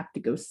that they have to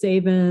go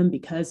save him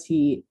because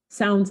he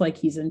sounds like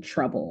he's in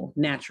trouble.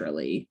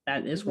 Naturally,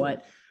 that is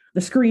what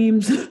the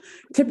screams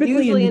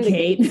typically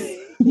indicate.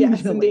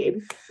 Yes,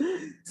 indeed.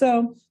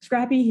 So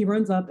Scrappy, he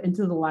runs up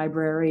into the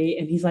library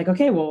and he's like,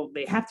 okay, well,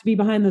 they have to be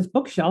behind this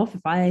bookshelf.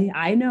 If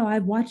I know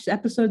I've watched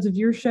episodes of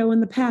your show in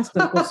the past,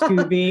 Uncle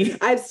Scooby.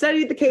 I've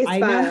studied the case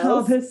files. I know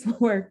how this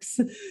works.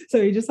 So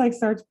he just like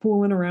starts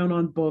pulling around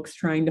on books,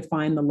 trying to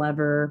find the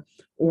lever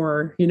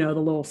or, the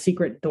little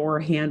secret door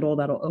handle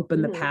that'll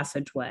open the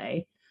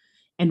passageway.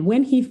 And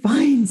when he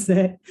finds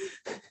it,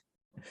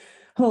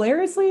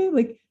 hilariously,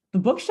 like the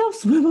bookshelf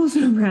swivels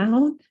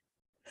around,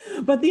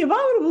 but the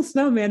Abominable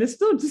Snowman is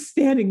still just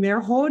standing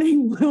there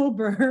holding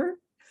Wilbur.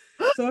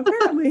 So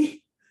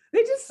apparently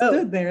they just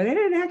stood there. They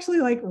didn't actually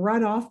like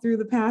run off through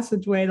the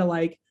passageway to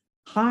like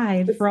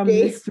hide from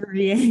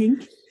Mystery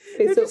Inc.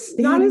 Okay, so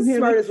not as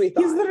smart as we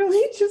thought. He's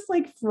literally just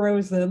like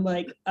frozen,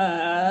 like,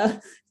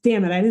 damn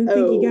it, I didn't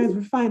think you guys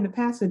would find the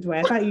passageway.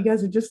 I thought you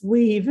guys would just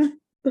leave.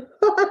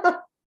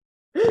 But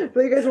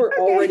you guys were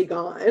already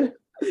gone.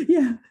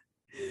 Yeah.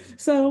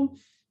 So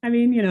I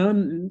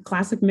mean,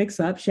 classic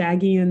mix-up.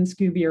 Shaggy and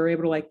Scooby are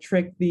able to like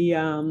trick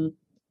the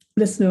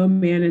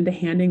snowman into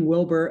handing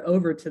Wilbur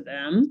over to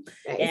them.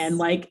 Nice. And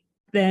like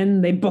then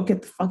they book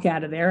it the fuck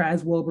out of there,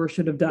 as Wilbur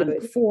should have done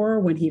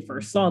before when he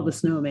first saw the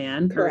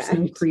snowman or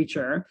snow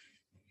creature.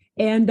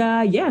 And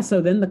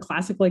so then the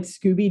classic like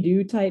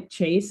Scooby-Doo type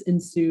chase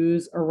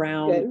ensues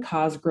around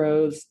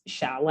Cosgrove's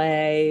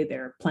chalet.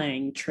 They're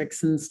playing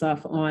tricks and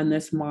stuff on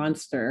this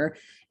monster,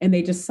 and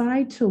they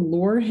decide to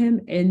lure him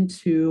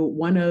into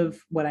one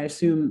of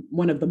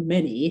the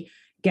many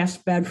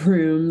guest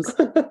bedrooms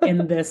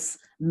in this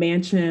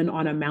mansion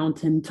on a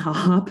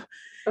mountaintop.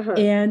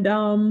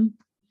 And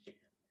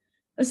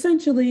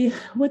essentially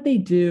what they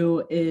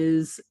do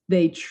is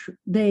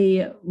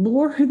they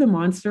lure the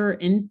monster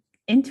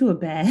into a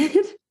bed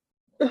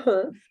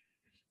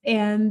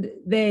and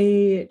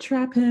they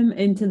trap him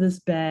into this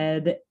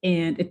bed,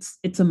 and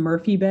it's a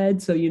Murphy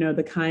bed, so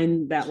the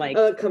kind that like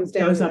comes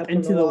down, goes up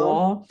into the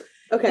wall.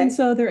 Okay. And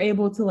so they're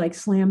able to like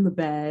slam the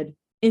bed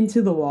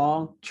into the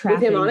wall,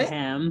 trapping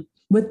him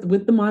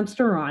with the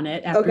monster on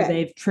it after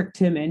they've tricked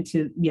him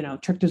into,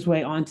 tricked his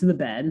way onto the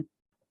bed.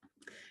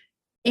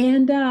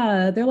 And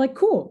they're like,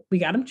 cool, we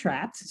got him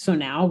trapped, so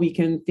now we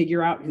can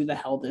figure out who the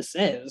hell this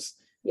is.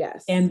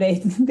 Yes. And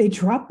they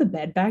drop the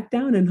bed back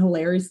down, and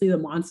hilariously the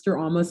monster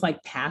almost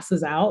like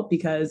passes out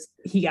because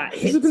he got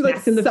hit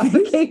smacked in the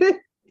face.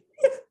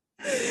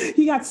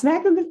 He got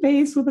smacked in the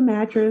face with a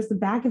mattress. The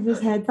back of his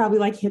head probably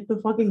like hit the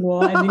fucking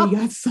wall, and then he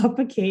got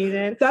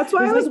suffocated. That's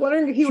why I was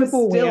wondering if he was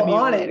still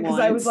on it, because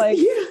I was like,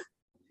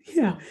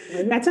 yeah,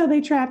 that's how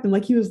they trapped him.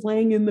 Like he was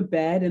laying in the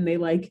bed, and they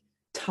like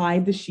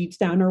tied the sheets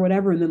down or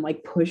whatever, and then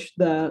like pushed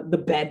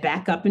the bed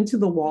back up into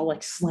the wall,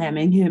 like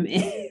slamming him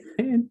in.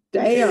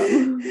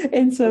 Damn.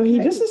 And so he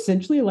just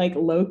essentially like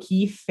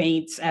low-key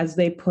faints as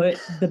they put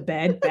the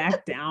bed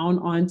back down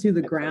onto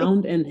the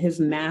ground, and his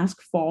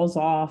mask falls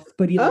off,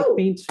 but he like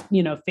faints,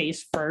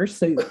 face first.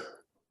 So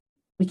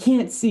we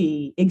can't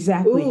see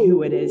exactly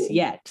who it is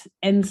yet.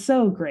 And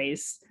so,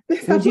 Grace,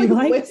 would you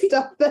like lift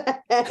up the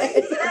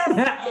head?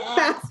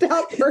 Passed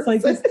out person.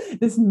 Like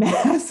this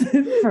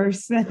massive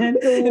person, and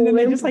then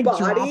they just like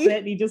drop it,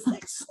 and he just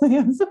like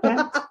slams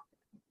back.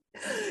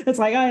 It's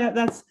like,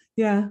 oh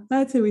yeah,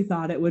 that's who we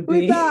thought it would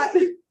be. We thought,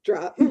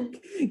 drop.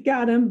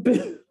 Got him.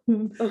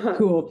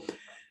 Cool.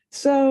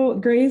 So,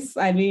 Grace,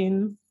 I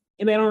mean,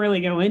 they don't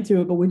really go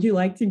into it, but would you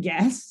like to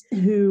guess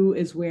who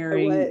is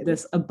wearing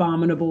this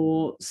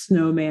abominable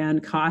snowman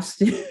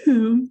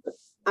costume?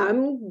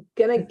 I'm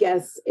gonna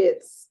guess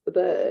it's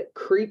the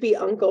creepy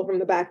uncle from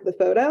the back of the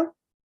photo.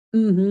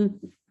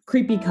 Mm-hmm.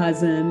 Creepy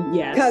cousin.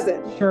 Yes.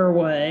 Cousin.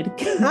 Sherwood.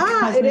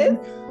 Cousin. It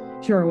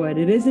is? Sherwood.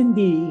 It is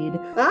indeed.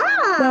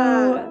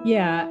 So,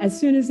 yeah, as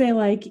soon as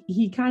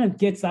he kind of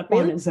gets up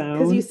on his own.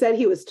 Because you said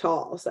he was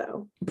tall,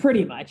 so.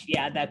 Pretty much.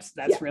 Yeah, that's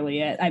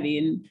really it. I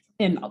mean,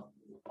 and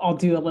I'll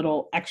do a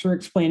little extra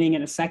explaining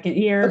in a second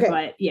here. Okay.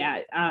 But yeah,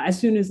 as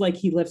soon as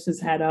he lifts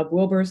his head up,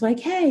 Wilbur's like,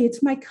 hey,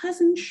 it's my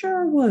cousin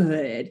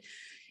Sherwood.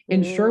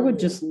 And Sherwood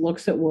just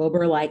looks at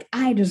Wilbur like,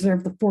 I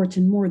deserve the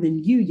fortune more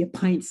than you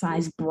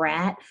pint-sized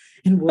brat.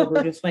 And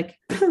Wilbur just like,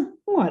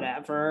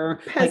 whatever,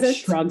 like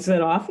shrugs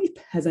it off. You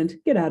peasant,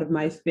 get out of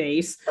my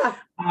face.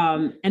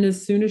 And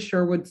as soon as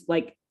Sherwood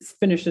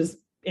finishes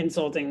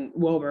insulting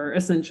Wilbur,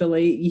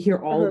 essentially, you hear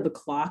all of the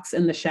clocks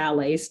in the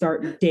chalet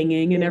start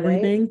dinging and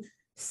everything,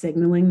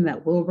 signaling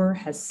that Wilbur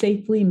has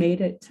safely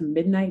made it to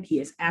midnight. He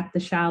is at the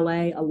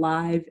chalet,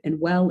 alive and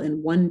well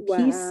in one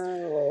piece.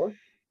 Wow.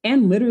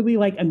 And literally,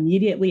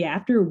 immediately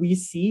after, we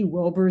see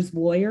Wilbur's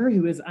lawyer,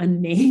 who is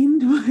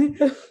unnamed,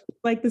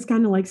 this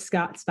kind of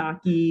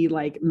stocky,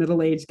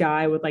 middle-aged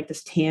guy with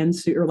this tan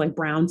suit or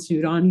brown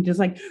suit on. He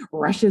just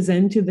rushes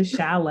into the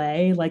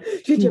chalet,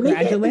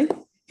 congratulate.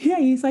 Yeah,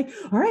 he's like,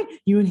 all right,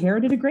 you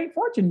inherited a great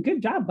fortune.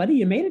 Good job, buddy.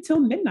 You made it till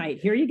midnight.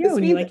 Here you go.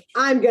 And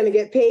I'm going to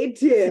get paid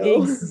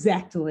too.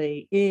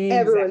 Exactly.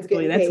 Everyone's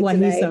getting That's paid why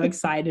today. He's so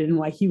excited and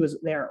why he was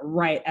there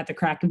right at the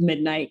crack of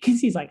midnight,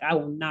 because he's like, I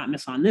will not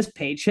miss on this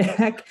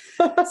paycheck.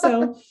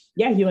 So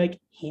yeah, he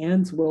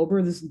hands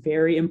Wilbur this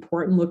very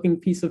important looking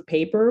piece of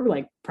paper,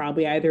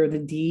 probably either the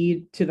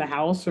deed to the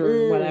house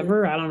or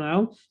whatever. I don't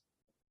know.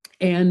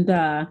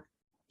 And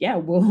yeah,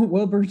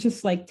 Wilbur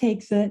just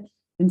takes it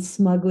and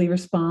smugly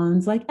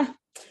responds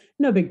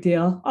no big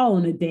deal, all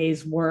in a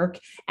day's work,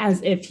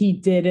 as if he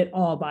did it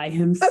all by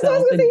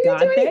himself and got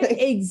there.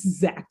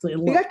 Exactly.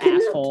 You got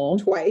kidnapped asshole.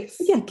 Twice.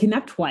 Yeah,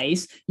 kidnapped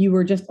twice. You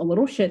were just a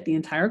little shit the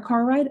entire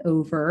car ride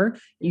over.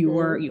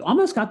 You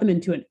almost got them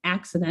into an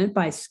accident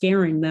by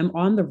scaring them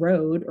on the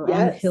road or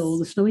on the hill,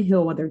 the snowy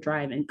hill while they're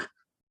driving.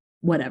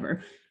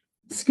 Whatever.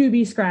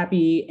 Scooby,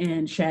 Scrappy,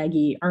 and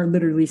Shaggy are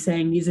literally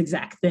saying these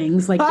exact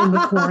things in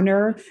the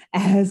corner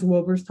as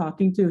Wilbur's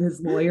talking to his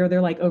lawyer.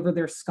 They're over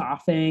there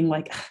scoffing,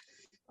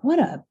 what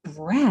a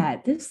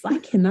brat. I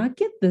cannot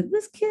get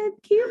this kid.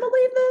 Can you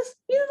believe this?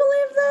 You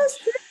believe this?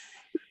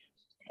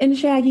 And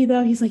Shaggy,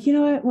 though, he's like, you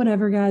know what?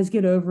 Whatever, guys,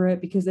 get over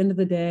it, because end of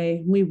the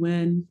day, we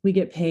win, we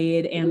get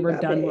paid, and we're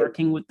done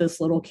working with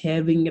this little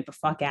kid. We can get the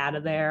fuck out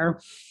of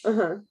there.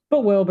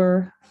 But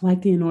Wilbur,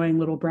 like the annoying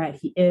little brat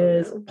he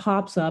is,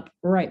 pops up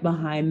right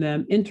behind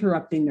them,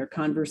 interrupting their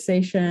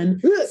conversation,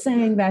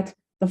 saying that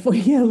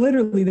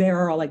literally they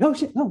are all like, oh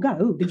shit, oh god,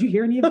 oh, did you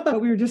hear any of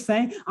what we were just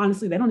saying?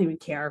 Honestly, they don't even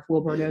care if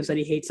Wilbur knows that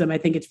he hates them. I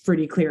think it's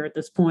pretty clear at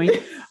this point.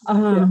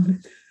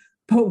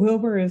 But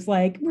Wilbur is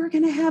like, we're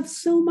going to have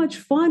so much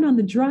fun on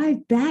the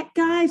drive back,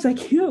 guys. I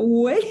can't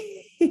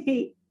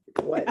wait.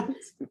 What?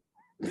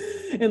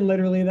 And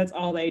literally that's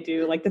all they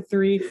do.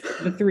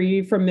 The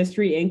three from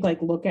Mystery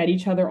Inc. Look at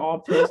each other all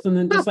pissed and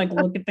then just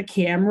look at the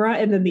camera,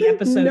 and then the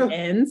episode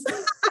ends.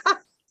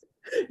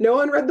 No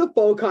one read the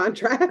full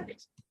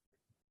contract.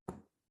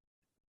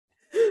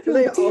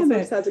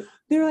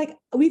 They're like,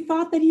 we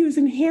thought that he was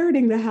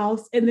inheriting the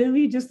house, and then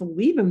we just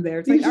leave him there.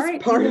 It's all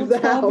right, part of the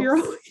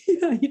 12-year-old,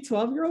 you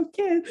 12-year-old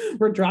kid.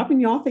 We're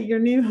dropping you off at your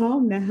new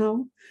home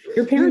now.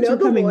 Your parents are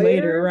coming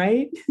later,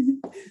 right?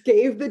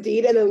 Gave the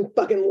deed and then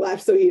fucking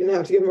left so he didn't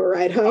have to give him a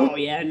ride home. Oh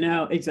yeah,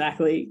 no,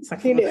 exactly.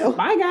 It's he knew.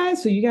 Bye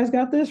guys. So you guys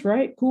got this,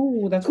 right?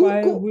 Cool. That's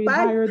why we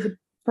hired the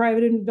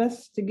private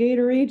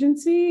investigator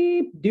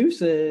agency.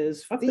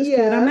 Deuces. Fuck this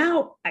kid. I'm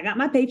out. I got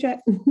my paycheck.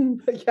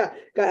 Yeah,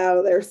 got out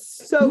of there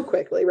so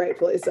quickly,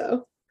 rightfully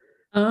so.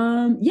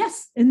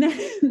 Yes, and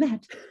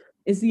that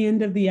is the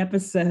end of the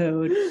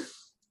episode.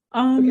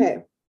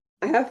 Okay.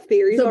 I have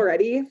theories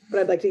already,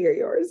 but I'd like to hear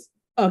yours.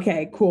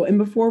 Okay, cool. And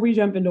before we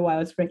jump into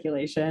wild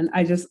speculation,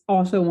 I just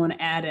also want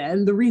to add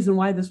in the reason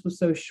why this was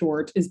so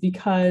short is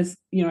because,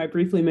 I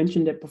briefly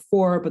mentioned it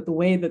before, but the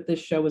way that this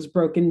show was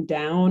broken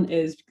down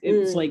is it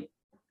was like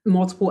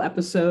multiple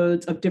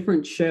episodes of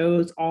different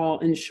shows all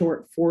in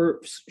short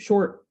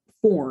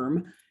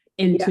form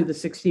into the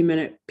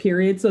 60-minute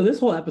period. So this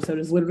whole episode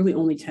is literally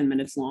only 10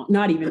 minutes long,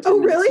 not even 10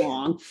 minutes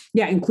long.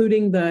 Yeah,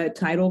 including the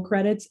title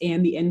credits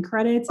and the end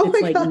credits.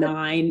 It's like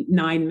 9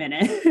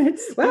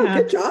 minutes. Wow,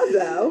 good job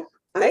though.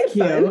 Thank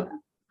you.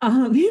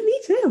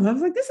 Me too. I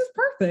was like, this is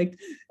perfect.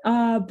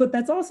 But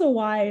that's also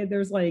why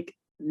there's like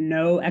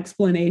no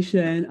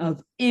explanation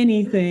of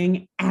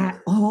anything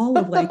at all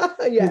of like,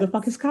 who the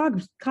fuck is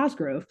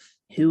Cosgrove?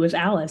 Who is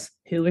Alice?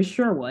 Who is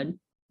Sherwood?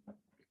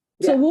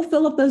 So we'll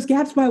fill up those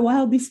gaps by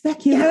wildly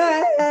speculating.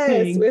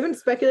 Yes, we haven't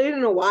speculated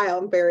in a while.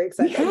 I'm very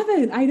excited. We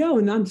haven't. I know,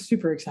 and I'm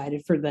super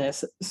excited for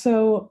this.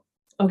 So,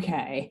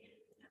 okay.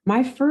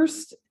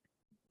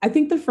 I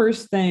think the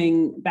first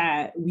thing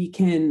that we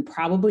can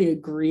probably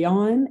agree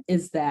on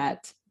is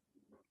that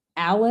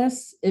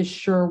Alice is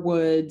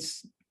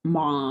Sherwood's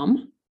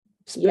mom,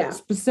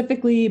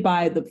 specifically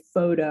by the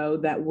photo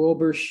that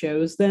Wilbur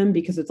shows them,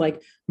 because it's like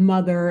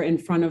mother in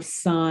front of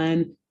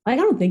son. Like,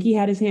 I don't think he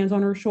had his hands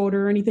on her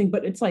shoulder or anything,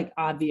 but it's like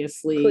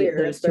obviously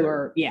those two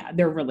are,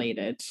 they're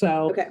related.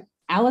 So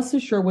Alice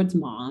is Sherwood's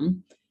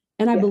mom.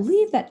 And I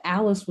believe that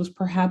Alice was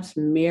perhaps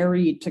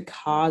married to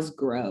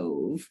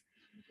Cosgrove.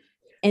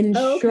 And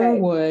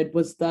Sherwood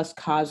was thus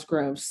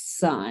Cosgrove's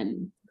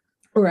son.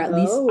 Or at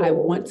least I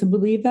want to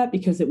believe that,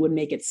 because it would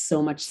make it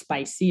so much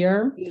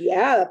spicier.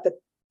 Yeah, the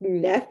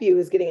nephew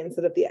is getting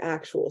instead of the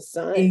actual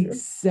son.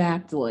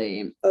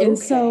 Exactly. Okay. And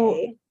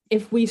so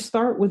if we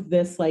start with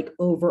this like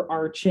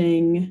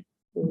overarching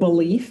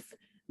belief,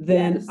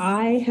 then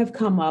I have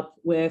come up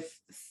with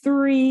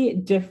 3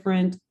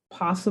 different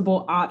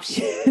possible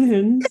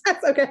options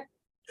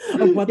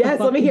of what the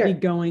fuck could be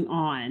going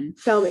on.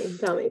 Tell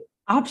me.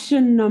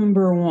 Option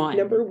number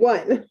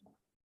 1.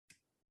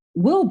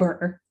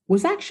 Wilbur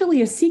was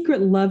actually a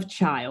secret love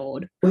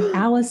child with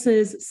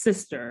Alice's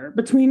sister,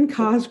 between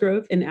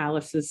Cosgrove and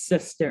Alice's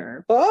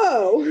sister.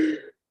 Oh.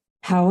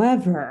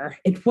 However,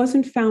 it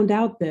wasn't found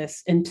out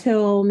this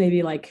until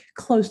maybe like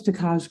close to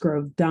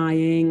Cosgrove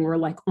dying or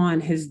like on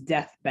his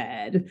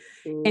deathbed.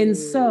 And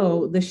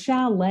so the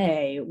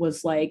chalet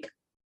was like,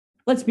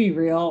 let's be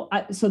real.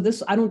 I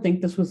don't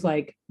think this was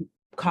like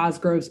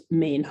Cosgrove's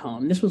main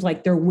home. This was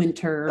like their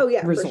winter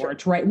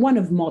resort, right? One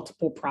of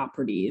multiple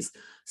properties.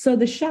 So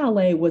the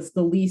chalet was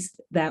the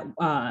least that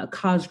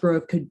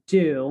Cosgrove could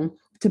do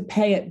to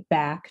pay it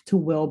back to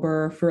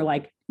Wilbur for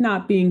like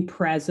not being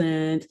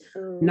present,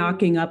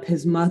 knocking up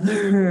his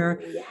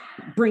mother,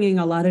 bringing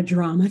a lot of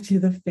drama to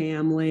the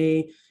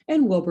family.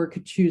 And Wilbur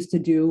could choose to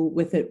do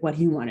with it what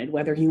he wanted,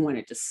 whether he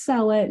wanted to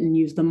sell it and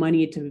use the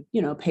money to,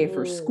 pay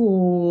for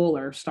school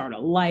or start a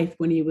life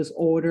when he was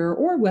older,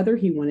 or whether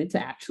he wanted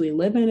to actually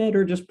live in it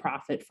or just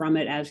profit from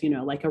it as,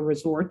 like a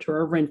resort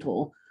or a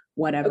rental,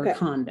 whatever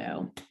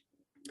condo.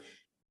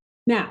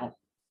 Now,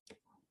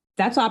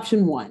 that's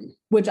option 1,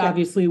 which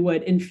obviously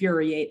would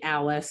infuriate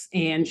Alice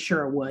and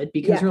Sherwood,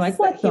 because they're like,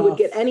 what the he would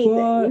get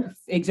anything.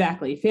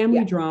 Exactly.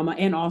 Family drama.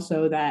 And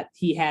also that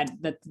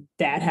the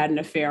dad had an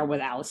affair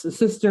with Alice's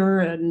sister,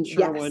 and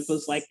Sherwood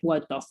was like,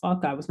 what the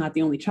fuck? I was not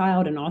the only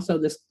child. And also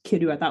this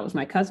kid who I thought was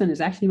my cousin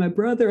is actually my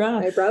brother.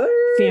 My brother?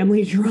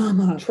 Family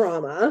drama.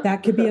 Trauma.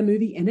 That could be a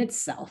movie in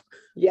itself.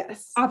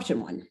 Yes.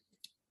 Option 1.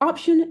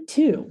 Option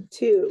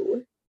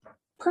 2.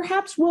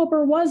 Perhaps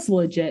Wilbur was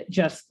legit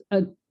just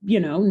a,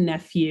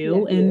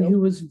 nephew, and who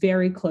was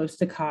very close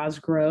to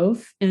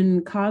Cosgrove.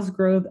 And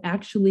Cosgrove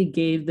actually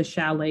gave the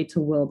chalet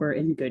to Wilbur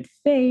in good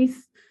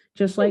faith,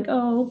 just like,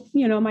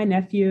 my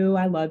nephew,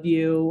 I love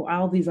you.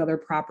 All these other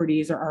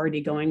properties are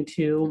already going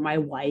to my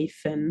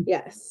wife, and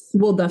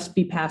will thus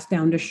be passed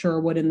down to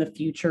Sherwood in the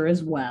future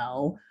as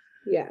well.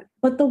 Yeah.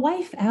 But the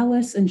wife,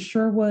 Alice and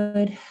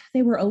Sherwood,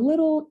 they were a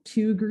little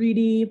too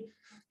greedy.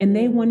 And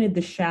they wanted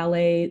the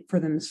chalet for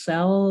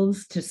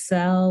themselves to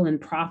sell and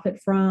profit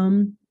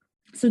from.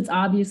 Since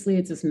obviously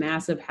it's this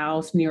massive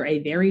house near a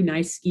very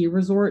nice ski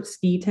resort,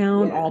 ski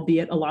town,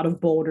 albeit a lot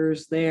of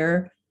boulders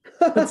there,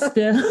 but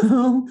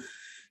still.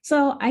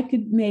 So I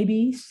could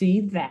maybe see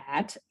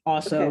that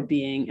also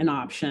being an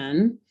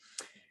option.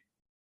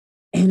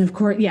 And of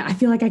course, I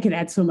feel like I could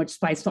add so much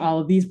spice to all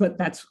of these, but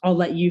I'll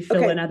let you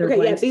fill in other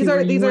blanks. These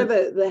are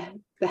the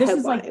this headlines.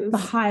 Is like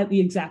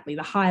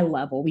the high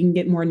level. We can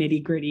get more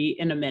nitty gritty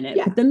in a minute.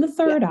 But then the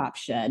third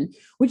option,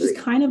 which is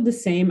kind of the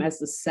same as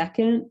the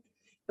second,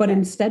 but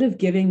instead of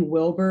giving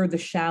Wilbur the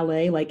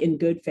chalet, like in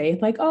good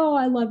faith, like, oh,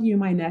 I love you,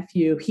 my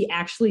nephew, he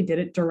actually did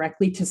it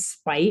directly to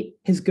spite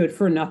his good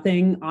for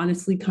nothing,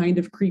 honestly kind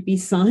of creepy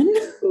son.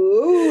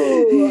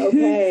 Ooh,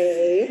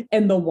 okay.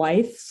 And the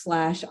wife /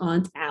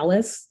 Aunt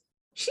Alice,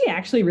 she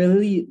actually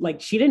really,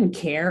 she didn't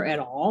care at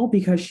all,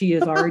 because she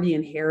has already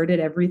inherited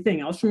everything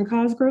else from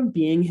Cosgrove,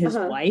 being his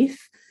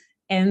wife.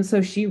 And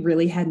so she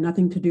really had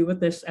nothing to do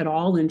with this at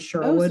all. And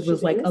Sherwood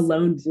was like innocent. A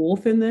lone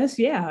wolf in this.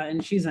 Yeah.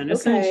 And she's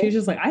innocent. Okay. She's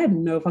just like, I had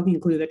no fucking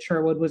clue that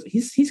Sherwood was,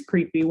 he's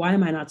creepy. Why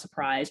am I not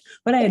surprised?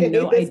 But I had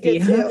no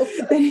idea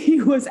that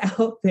he was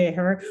out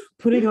there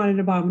putting on an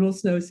abominable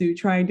snowsuit,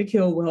 trying to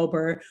kill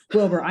Wilbur.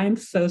 Wilbur, I am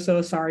so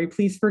sorry.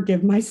 Please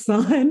forgive my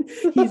son.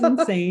 He's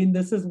insane.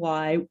 This is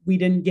why we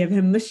didn't give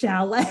him the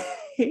chalet.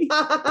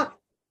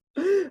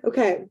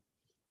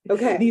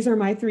 Okay. These are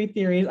my 3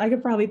 theories. I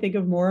could probably think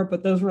of more,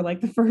 but those were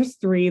like the first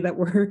 3 that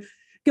were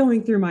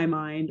going through my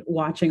mind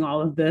watching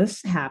all of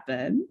this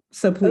happen.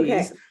 So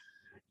please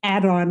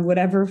add on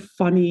whatever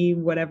funny,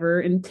 whatever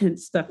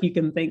intense stuff you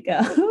can think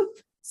of.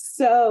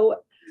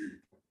 So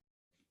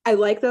I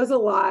like those a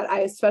lot. I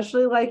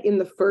especially like in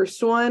the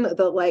first one,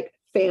 the like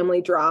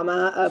family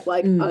drama of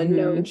like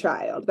unknown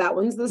child. That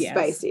one's the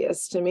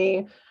spiciest to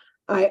me.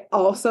 I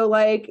also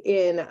like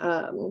in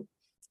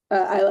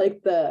I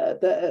like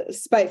the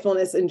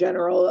spitefulness in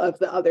general of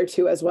the other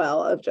 2 as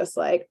well, of just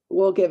like,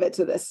 we'll give it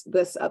to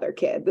this other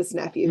kid, this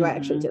nephew who I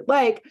actually did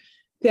like.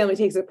 Family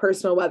takes it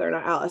personal whether or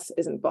not Alice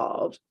is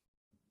involved.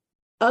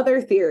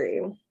 Other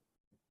theory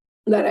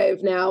that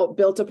I've now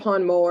built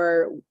upon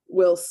more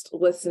whilst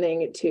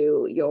listening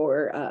to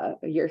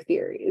your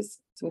theories.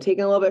 So I'm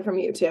taking a little bit from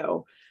you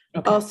too.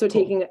 Okay, also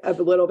taking a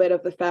little bit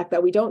of the fact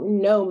that we don't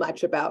know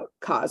much about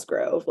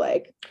Cosgrove,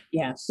 like,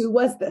 who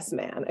was this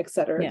man, et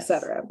cetera, et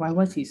cetera. Why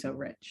was he so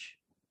rich?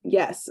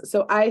 Yes.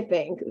 So I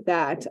think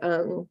that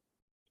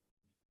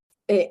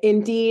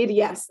indeed,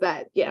 yes,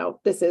 that,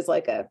 this is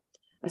like a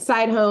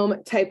side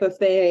home type of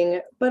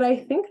thing. But I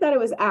think that it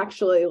was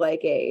actually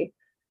like a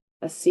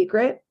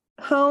secret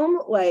home.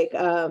 Like,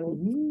 I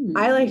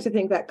like to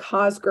think that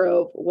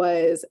Cosgrove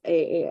was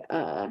maybe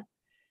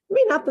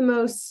not the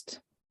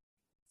most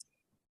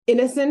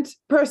innocent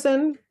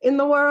person in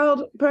the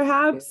world,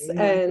 perhaps.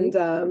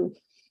 And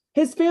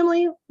his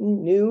family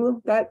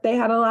knew that they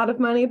had a lot of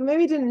money, but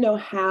maybe didn't know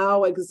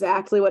how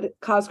exactly what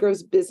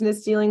Cosgrove's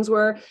business dealings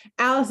were.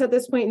 Alice at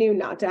this point knew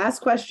not to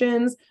ask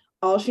questions.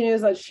 All she knew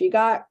is that she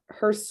got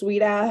her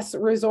sweet ass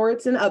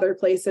resorts in other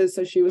places,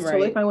 so she was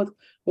totally fine with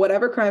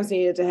whatever crimes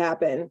needed to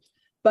happen.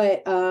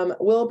 But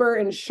Wilbur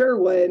and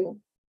Sherwood,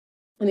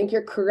 I think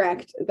you're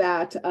correct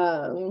that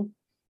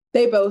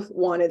they both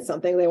wanted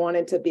something. They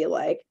wanted to be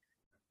like,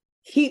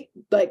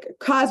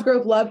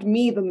 Cosgrove loved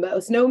me the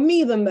most,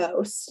 me the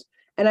most.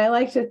 And I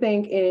like to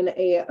think in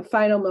a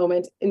final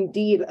moment,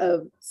 indeed,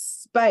 of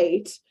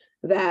spite,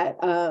 that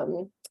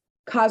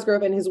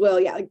Cosgrove in his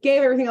will,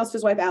 gave everything else to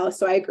his wife, Alice.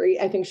 So I agree.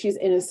 I think she's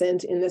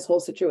innocent in this whole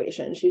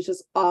situation. She's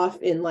just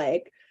off in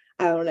like,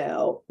 I don't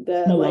know,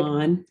 the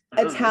Milan.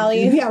 Like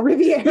Italian,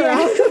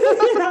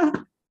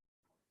 Riviera.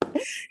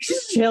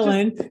 She's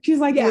chilling. She's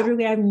like,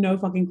 literally, I have no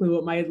fucking clue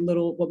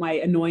what my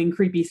annoying,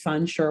 creepy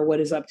son Sherwood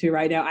is up to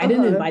right now. I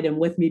didn't invite him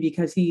with me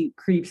because he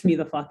creeps me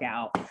the fuck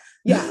out.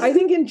 Yeah, I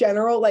think in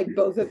general, like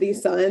both of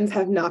these sons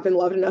have not been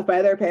loved enough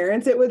by their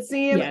parents, it would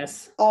seem.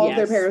 Yes. All of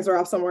their parents are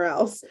off somewhere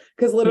else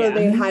because literally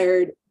they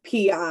hired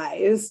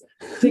PIs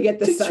to get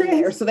the son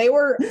there. So they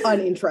were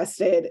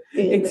uninterested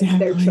in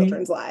their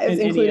children's lives,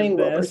 including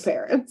Wilbur's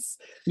parents.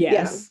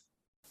 Yes.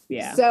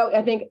 Yeah. So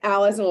I think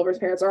Alice and Wilbur's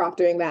parents are off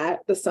doing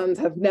that. The sons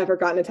have never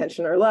gotten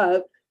attention or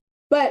love.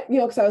 But,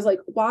 because I was like,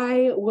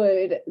 why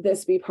would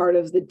this be part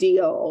of the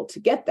deal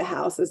to get the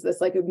house? Is this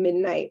like a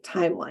midnight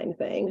timeline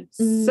thing?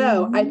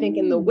 So I think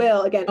in the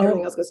will, again,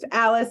 everything else goes to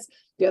Alice,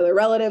 the other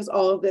relatives,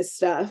 all of this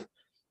stuff.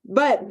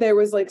 But there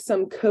was like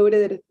some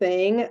coded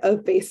thing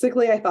of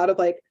basically, I thought of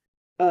like,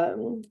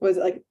 was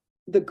it like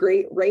the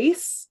Great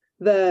Race?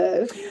 What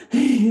is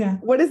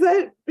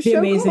that show? The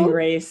Amazing called?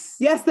 Race.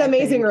 Yes, the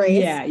Amazing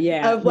Race.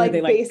 Yeah. Of like,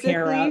 they,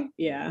 basically,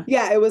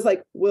 it was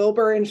like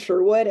Wilbur and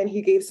Sherwood, and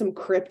he gave some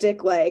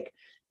cryptic like,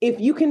 if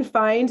you can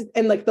find,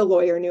 and like the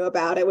lawyer knew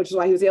about it, which is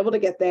why he was able to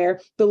get there.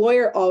 The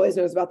lawyer always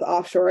knows about the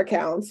offshore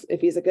accounts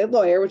if he's a good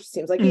lawyer, which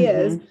seems like he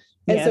is.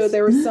 And so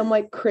there was some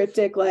like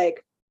cryptic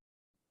like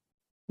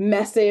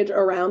message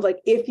around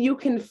like, if you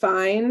can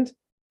find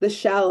the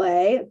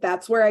chalet,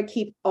 that's where I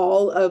keep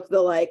all of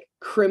the like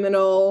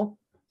criminal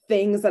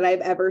things that I've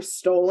ever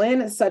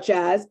stolen, such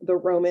as the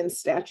Roman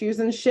statues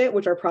and shit,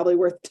 which are probably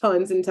worth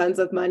tons and tons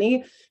of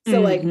money. So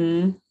like,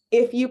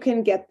 if you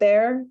can get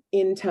there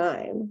in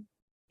time,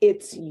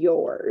 it's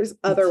yours.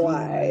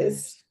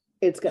 Otherwise,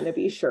 it's going to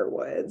be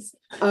Sherwood's.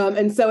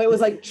 And so it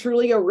was like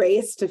truly a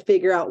race to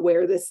figure out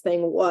where this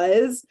thing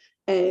was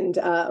and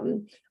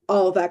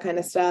all of that kind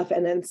of stuff.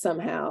 And then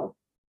somehow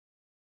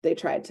they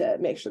tried to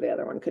make sure the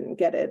other one couldn't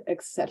get it,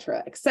 et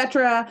cetera, et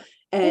cetera.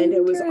 And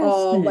it was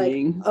all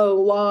like a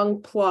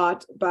long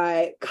plot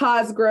by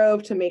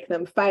Cosgrove to make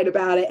them fight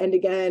about it. And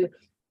again,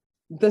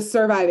 the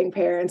surviving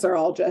parents are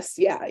all just,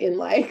 in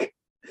like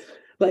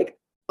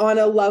on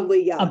a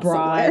lovely yacht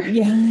abroad. Somewhere.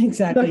 Yeah,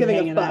 exactly. Not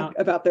giving a fuck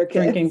about their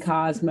kids. Drinking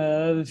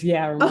Cosmos,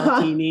 or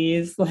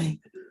martinis, like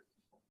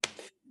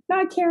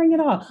not caring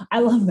at all. I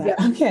love that.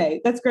 Yeah.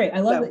 Okay, that's great.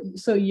 I love that.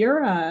 So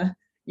you're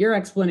your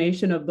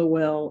explanation of the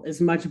will is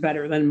much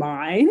better than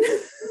mine.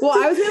 Well,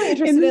 I was really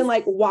interested in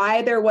like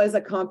why there was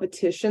a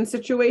competition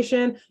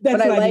situation, but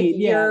I like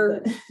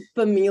your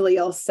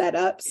familial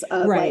setups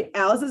of like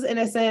Alice is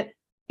innocent.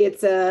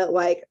 It's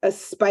a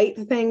spite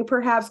thing,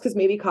 perhaps, because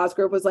maybe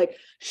Cosgrove was like,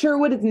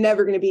 Sherwood is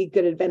never going to be a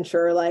good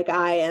adventurer like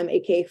I am,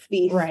 aka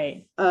thief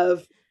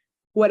of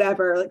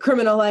whatever, like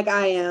criminal like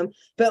I am,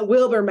 but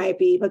Wilbur might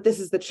be, but this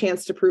is the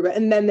chance to prove it.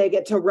 And then they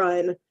get to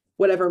run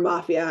whatever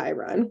mafia I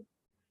run.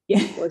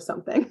 Or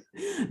something.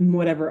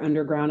 Whatever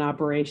underground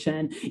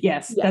operation.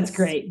 Yes, that's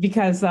great.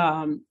 Because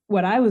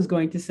what I was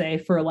going to say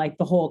for like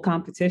the whole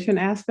competition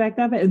aspect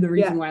of it, and the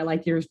reason why I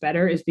like yours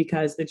better is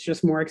because it's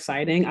just more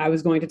exciting. I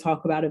was going to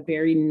talk about a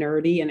very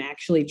nerdy and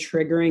actually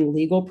triggering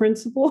legal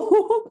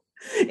principle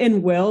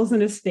in wills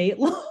and estate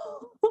law.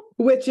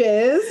 Which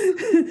is?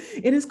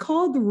 It is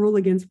called the rule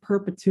against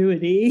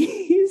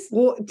perpetuities.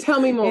 Well, tell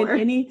me more.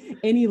 And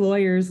any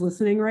lawyers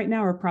listening right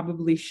now are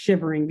probably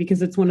shivering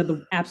because it's one of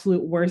the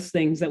absolute worst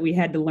things that we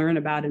had to learn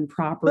about in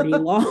property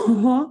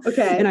law.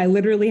 Okay. And I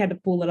literally had to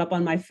pull it up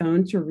on my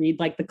phone to read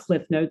like the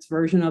Cliff Notes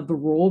version of the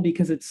rule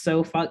because it's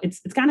so fun.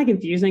 It's kind of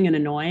confusing and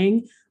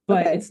annoying,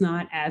 but it's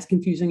not as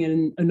confusing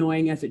and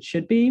annoying as it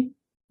should be.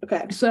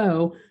 Okay.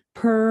 So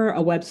per a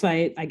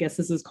website, I guess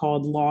this is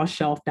called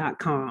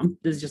lawshelf.com.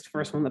 This is just the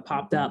first one that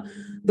popped up.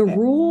 The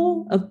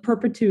rule of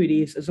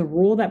perpetuities is a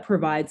rule that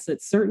provides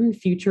that certain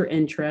future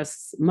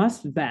interests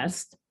must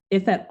vest,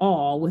 if at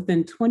all,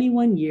 within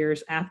 21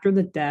 years after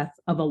the death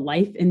of a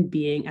life in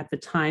being at the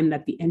time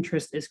that the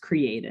interest is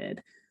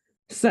created.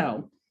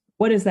 So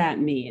what does that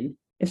mean?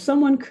 If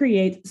someone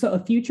creates, so a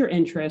future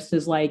interest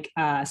is like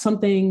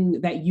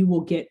something that you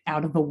will get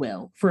out of a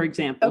will, for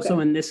example. Okay.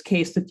 So in this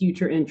case, the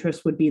future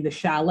interest would be the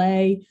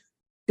chalet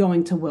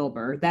going to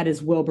Wilbur. That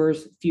is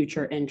Wilbur's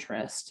future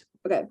interest.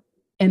 Okay.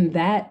 And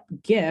that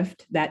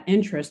gift, that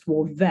interest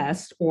will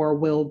vest or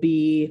will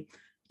be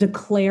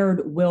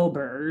declared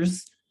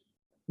Wilbur's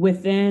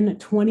within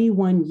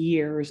 21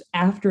 years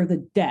after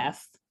the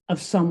death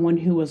of someone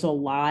who was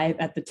alive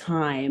at the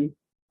time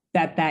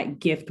that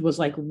gift was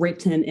like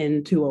written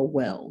into a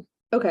will.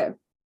 Okay.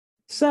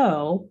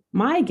 So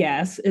my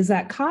guess is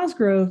that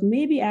Cosgrove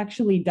maybe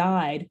actually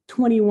died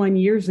 21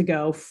 years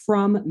ago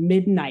from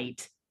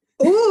midnight.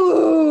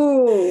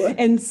 Ooh.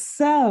 And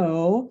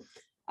so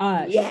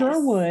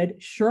Sherwood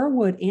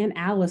and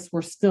Alice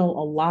were still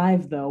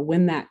alive though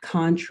when that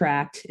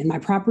contract, and my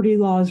property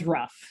law is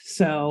rough.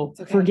 So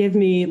forgive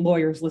me,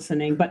 lawyers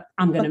listening, but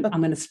I'm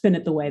gonna spin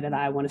it the way that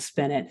I want to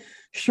spin it.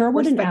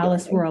 Sherwood and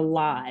Alice were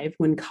alive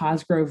when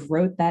Cosgrove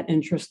wrote that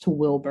interest to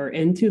Wilbur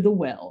into the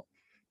will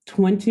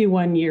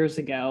 21 years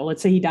ago.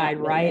 Let's say he died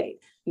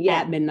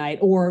at midnight,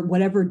 or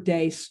whatever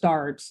day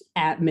starts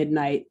at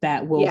midnight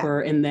that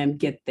Wilbur and them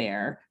get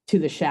there to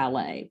the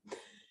chalet.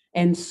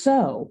 And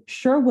so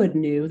Sherwood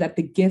knew that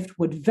the gift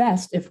would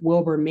vest if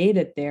Wilbur made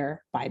it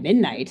there by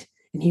midnight.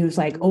 And he was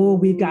like, oh,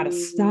 we've got to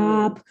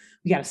stop.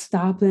 We got to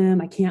stop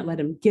him. I can't let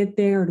him get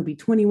there. It'll be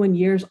 21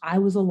 years. I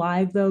was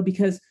alive, though,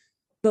 because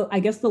I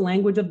guess the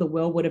language of the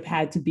will would have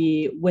had to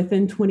be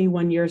within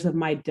 21 years of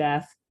my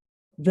death,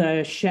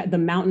 the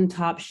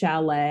mountaintop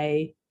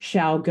chalet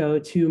shall go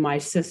to my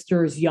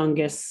sister's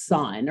youngest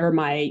son, or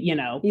my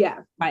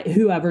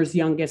whoever's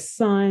youngest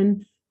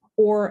son,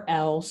 or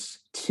else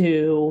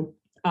to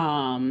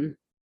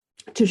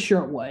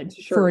Sherwood,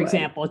 for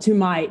example, to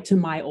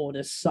my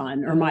oldest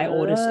son or my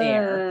oldest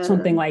heir,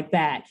 something like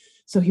that.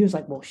 So he was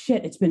like, well,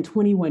 shit, it's been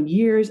 21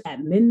 years at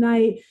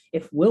midnight.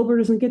 If Wilbur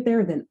doesn't get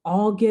there, then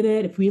I'll get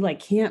it. If we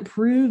can't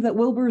prove that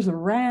Wilbur's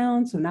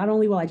around, so not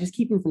only will I just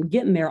keep him from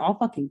getting there, I'll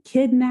fucking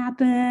kidnap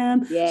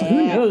him. Yeah. So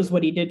who knows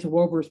what he did to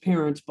Wilbur's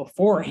parents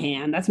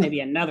beforehand? That's maybe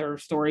another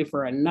story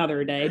for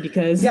another day,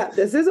 because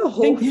this is a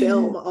whole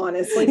film,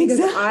 honestly, because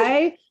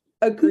I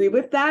agree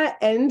with that.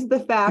 And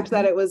the fact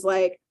that it was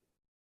like,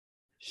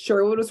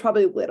 Sherwood was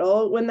probably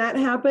little when that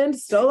happened,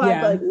 still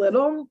alive, but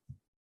little.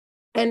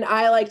 And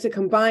I like to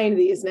combine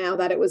these now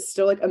that it was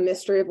still a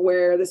mystery of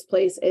where this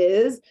place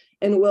is.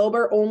 And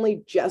Wilbur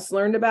only just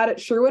learned about it.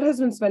 Sherwood has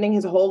been spending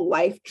his whole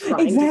life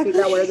trying to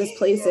figure out where this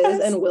place is.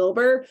 And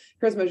Wilbur,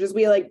 for as much as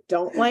we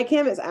don't like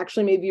him, is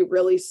actually maybe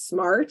really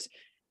smart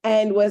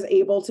and was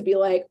able to be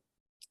like,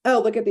 oh,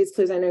 look at these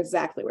clues. I know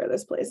exactly where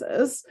this place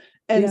is.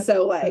 And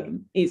so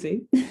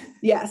easy.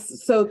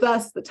 Yes. So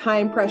thus the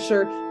time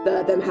pressure,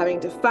 them having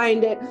to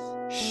find it,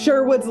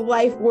 Sherwood's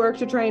life work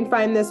to try and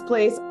find this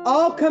place,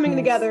 all coming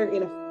together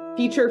in a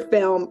feature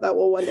film that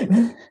will one day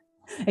make.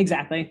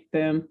 Exactly.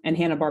 Boom. And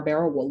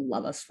Hanna-Barbera will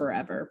love us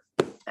forever.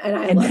 And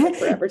I love it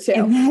forever too.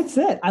 And that's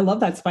it. I love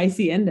that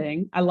spicy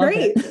ending. I love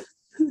it.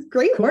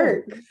 Great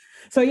work.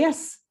 So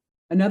yes,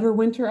 another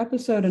winter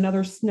episode,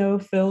 another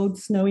snow-filled,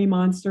 snowy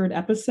monstered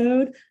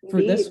episode for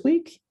this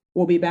week.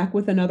 We'll be back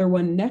with another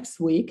one next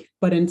week.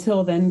 But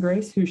until then,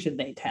 Grace, who should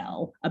they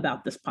tell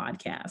about this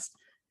podcast?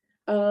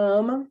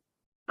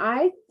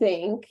 I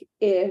think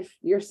if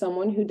you're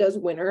someone who does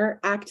winter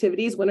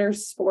activities, winter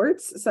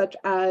sports, such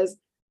as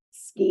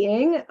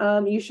skiing,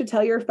 you should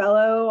tell your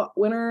fellow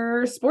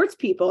winter sports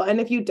people.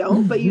 And if you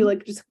don't, but you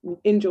like just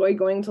enjoy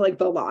going to like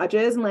the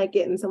lodges and like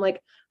getting some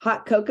like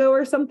hot cocoa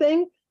or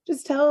something,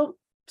 just tell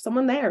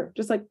someone there.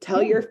 Just like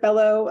tell your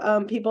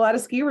fellow people at a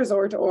ski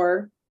resort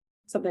or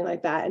something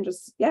like that. And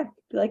just, be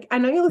like, I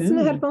know you listen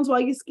to headphones while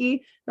you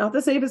ski. Not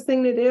the safest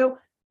thing to do.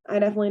 I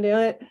definitely do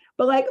it.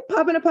 But like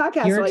pop in a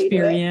podcast your while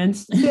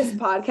experience. You do it. This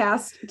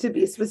podcast to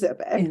be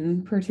specific.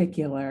 In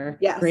particular.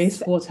 Yes.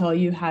 Grace will tell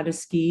you how to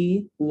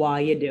ski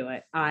while you do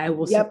it. I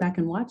will sit back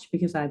and watch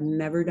because I've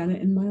never done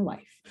it in my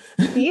life.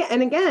 Yeah.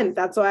 And again,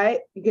 that's why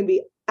you can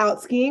be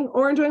out skiing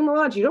or enjoying the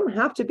lodge. You don't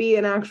have to be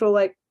an actual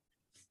like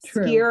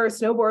skier or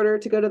snowboarder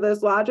to go to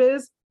those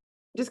lodges.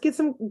 Just get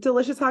some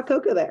delicious hot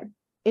cocoa there.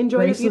 Enjoy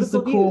Grace the beautiful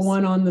is the cool views.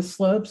 one on the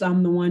slopes.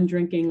 I'm the one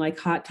drinking like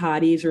hot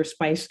toddies or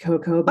spiced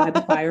cocoa by the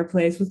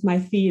fireplace with my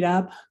feet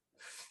up.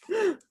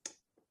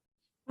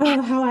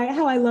 Oh,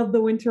 how I love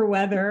the winter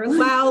weather.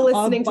 While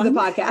listening to the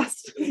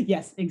podcast.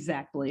 Yes,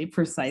 exactly.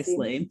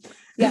 Precisely.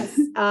 Yes.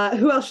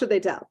 Who else should they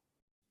tell?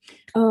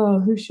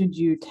 Oh, who should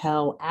you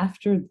tell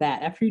after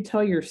that? After you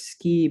tell your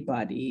ski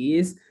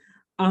buddies,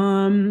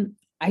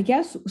 I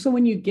guess, so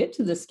when you get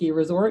to the ski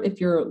resort,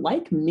 if you're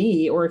like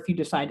me, or if you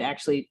decide to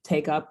actually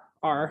take up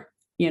our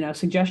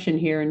suggestion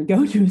here and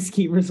go to a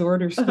ski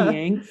resort or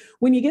skiing,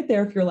 when you get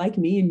there, if you're like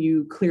me and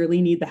you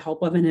clearly need the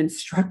help of an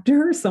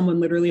instructor, someone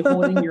literally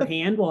holding your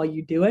hand while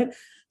you do it,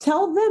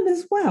 tell them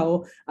as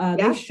well. They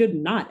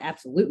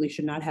absolutely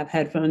should not have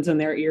headphones in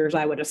their ears,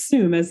 I would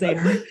assume, as they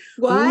are.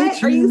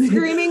 What? Are you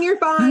screaming? You're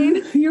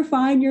fine. You're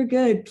fine. You're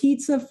good.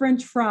 Pizza,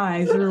 French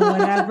fries, or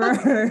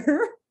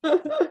whatever.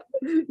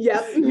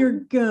 Yep.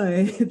 You're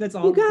good. That's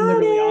all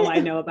all I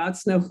know about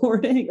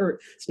snowboarding.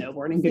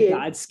 Good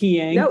God,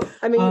 skiing. No,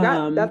 I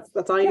mean,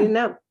 that's all you need to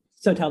know.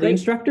 So tell the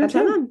instructor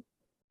too.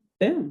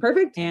 Boom.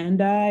 Perfect. And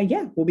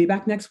we'll be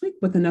back next week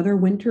with another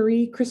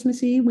wintry,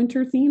 Christmassy,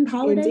 winter themed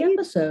holiday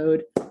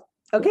episode.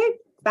 Okay.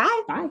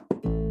 Bye. Bye.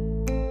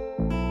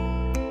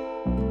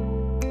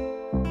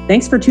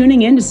 Thanks for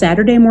tuning in to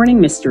Saturday Morning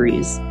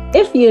Mysteries.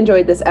 If you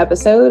enjoyed this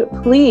episode,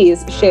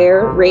 please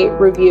share, rate,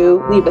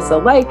 review, leave us a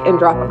like, and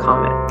drop a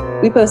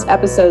comment. We post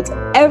episodes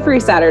every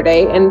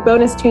Saturday and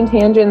bonus tune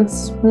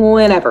tangents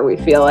whenever we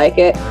feel like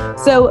it.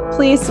 So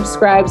please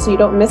subscribe so you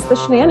don't miss the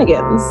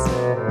shenanigans.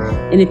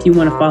 And if you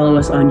want to follow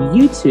us on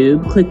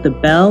YouTube, click the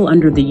bell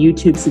under the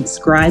YouTube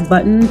subscribe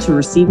button to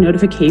receive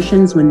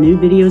notifications when new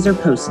videos are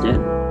posted.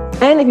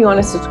 And if you want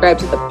to subscribe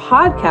to the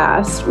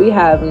podcast, we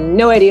have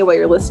no idea what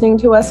you're listening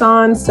to us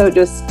on. So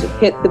just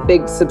hit the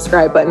big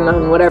subscribe button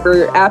on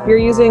whatever app you're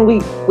using. We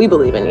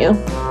believe in you.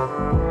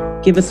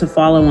 Give us a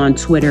follow on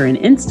Twitter and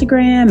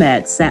Instagram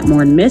at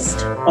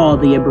SatmornMist, all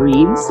the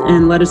abreves.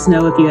 And let us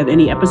know if you have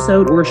any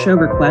episode or show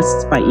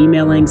requests by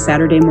emailing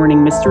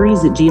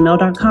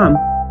SaturdayMorningMysteries@gmail.com.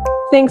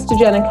 Thanks to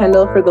Jenna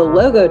Kendall for the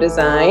logo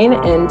design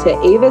and to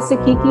Ava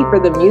Sakiki for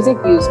the music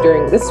used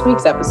during this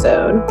week's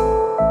episode.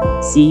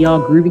 See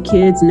y'all groovy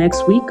kids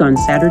next week on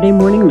Saturday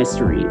Morning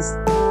Mysteries.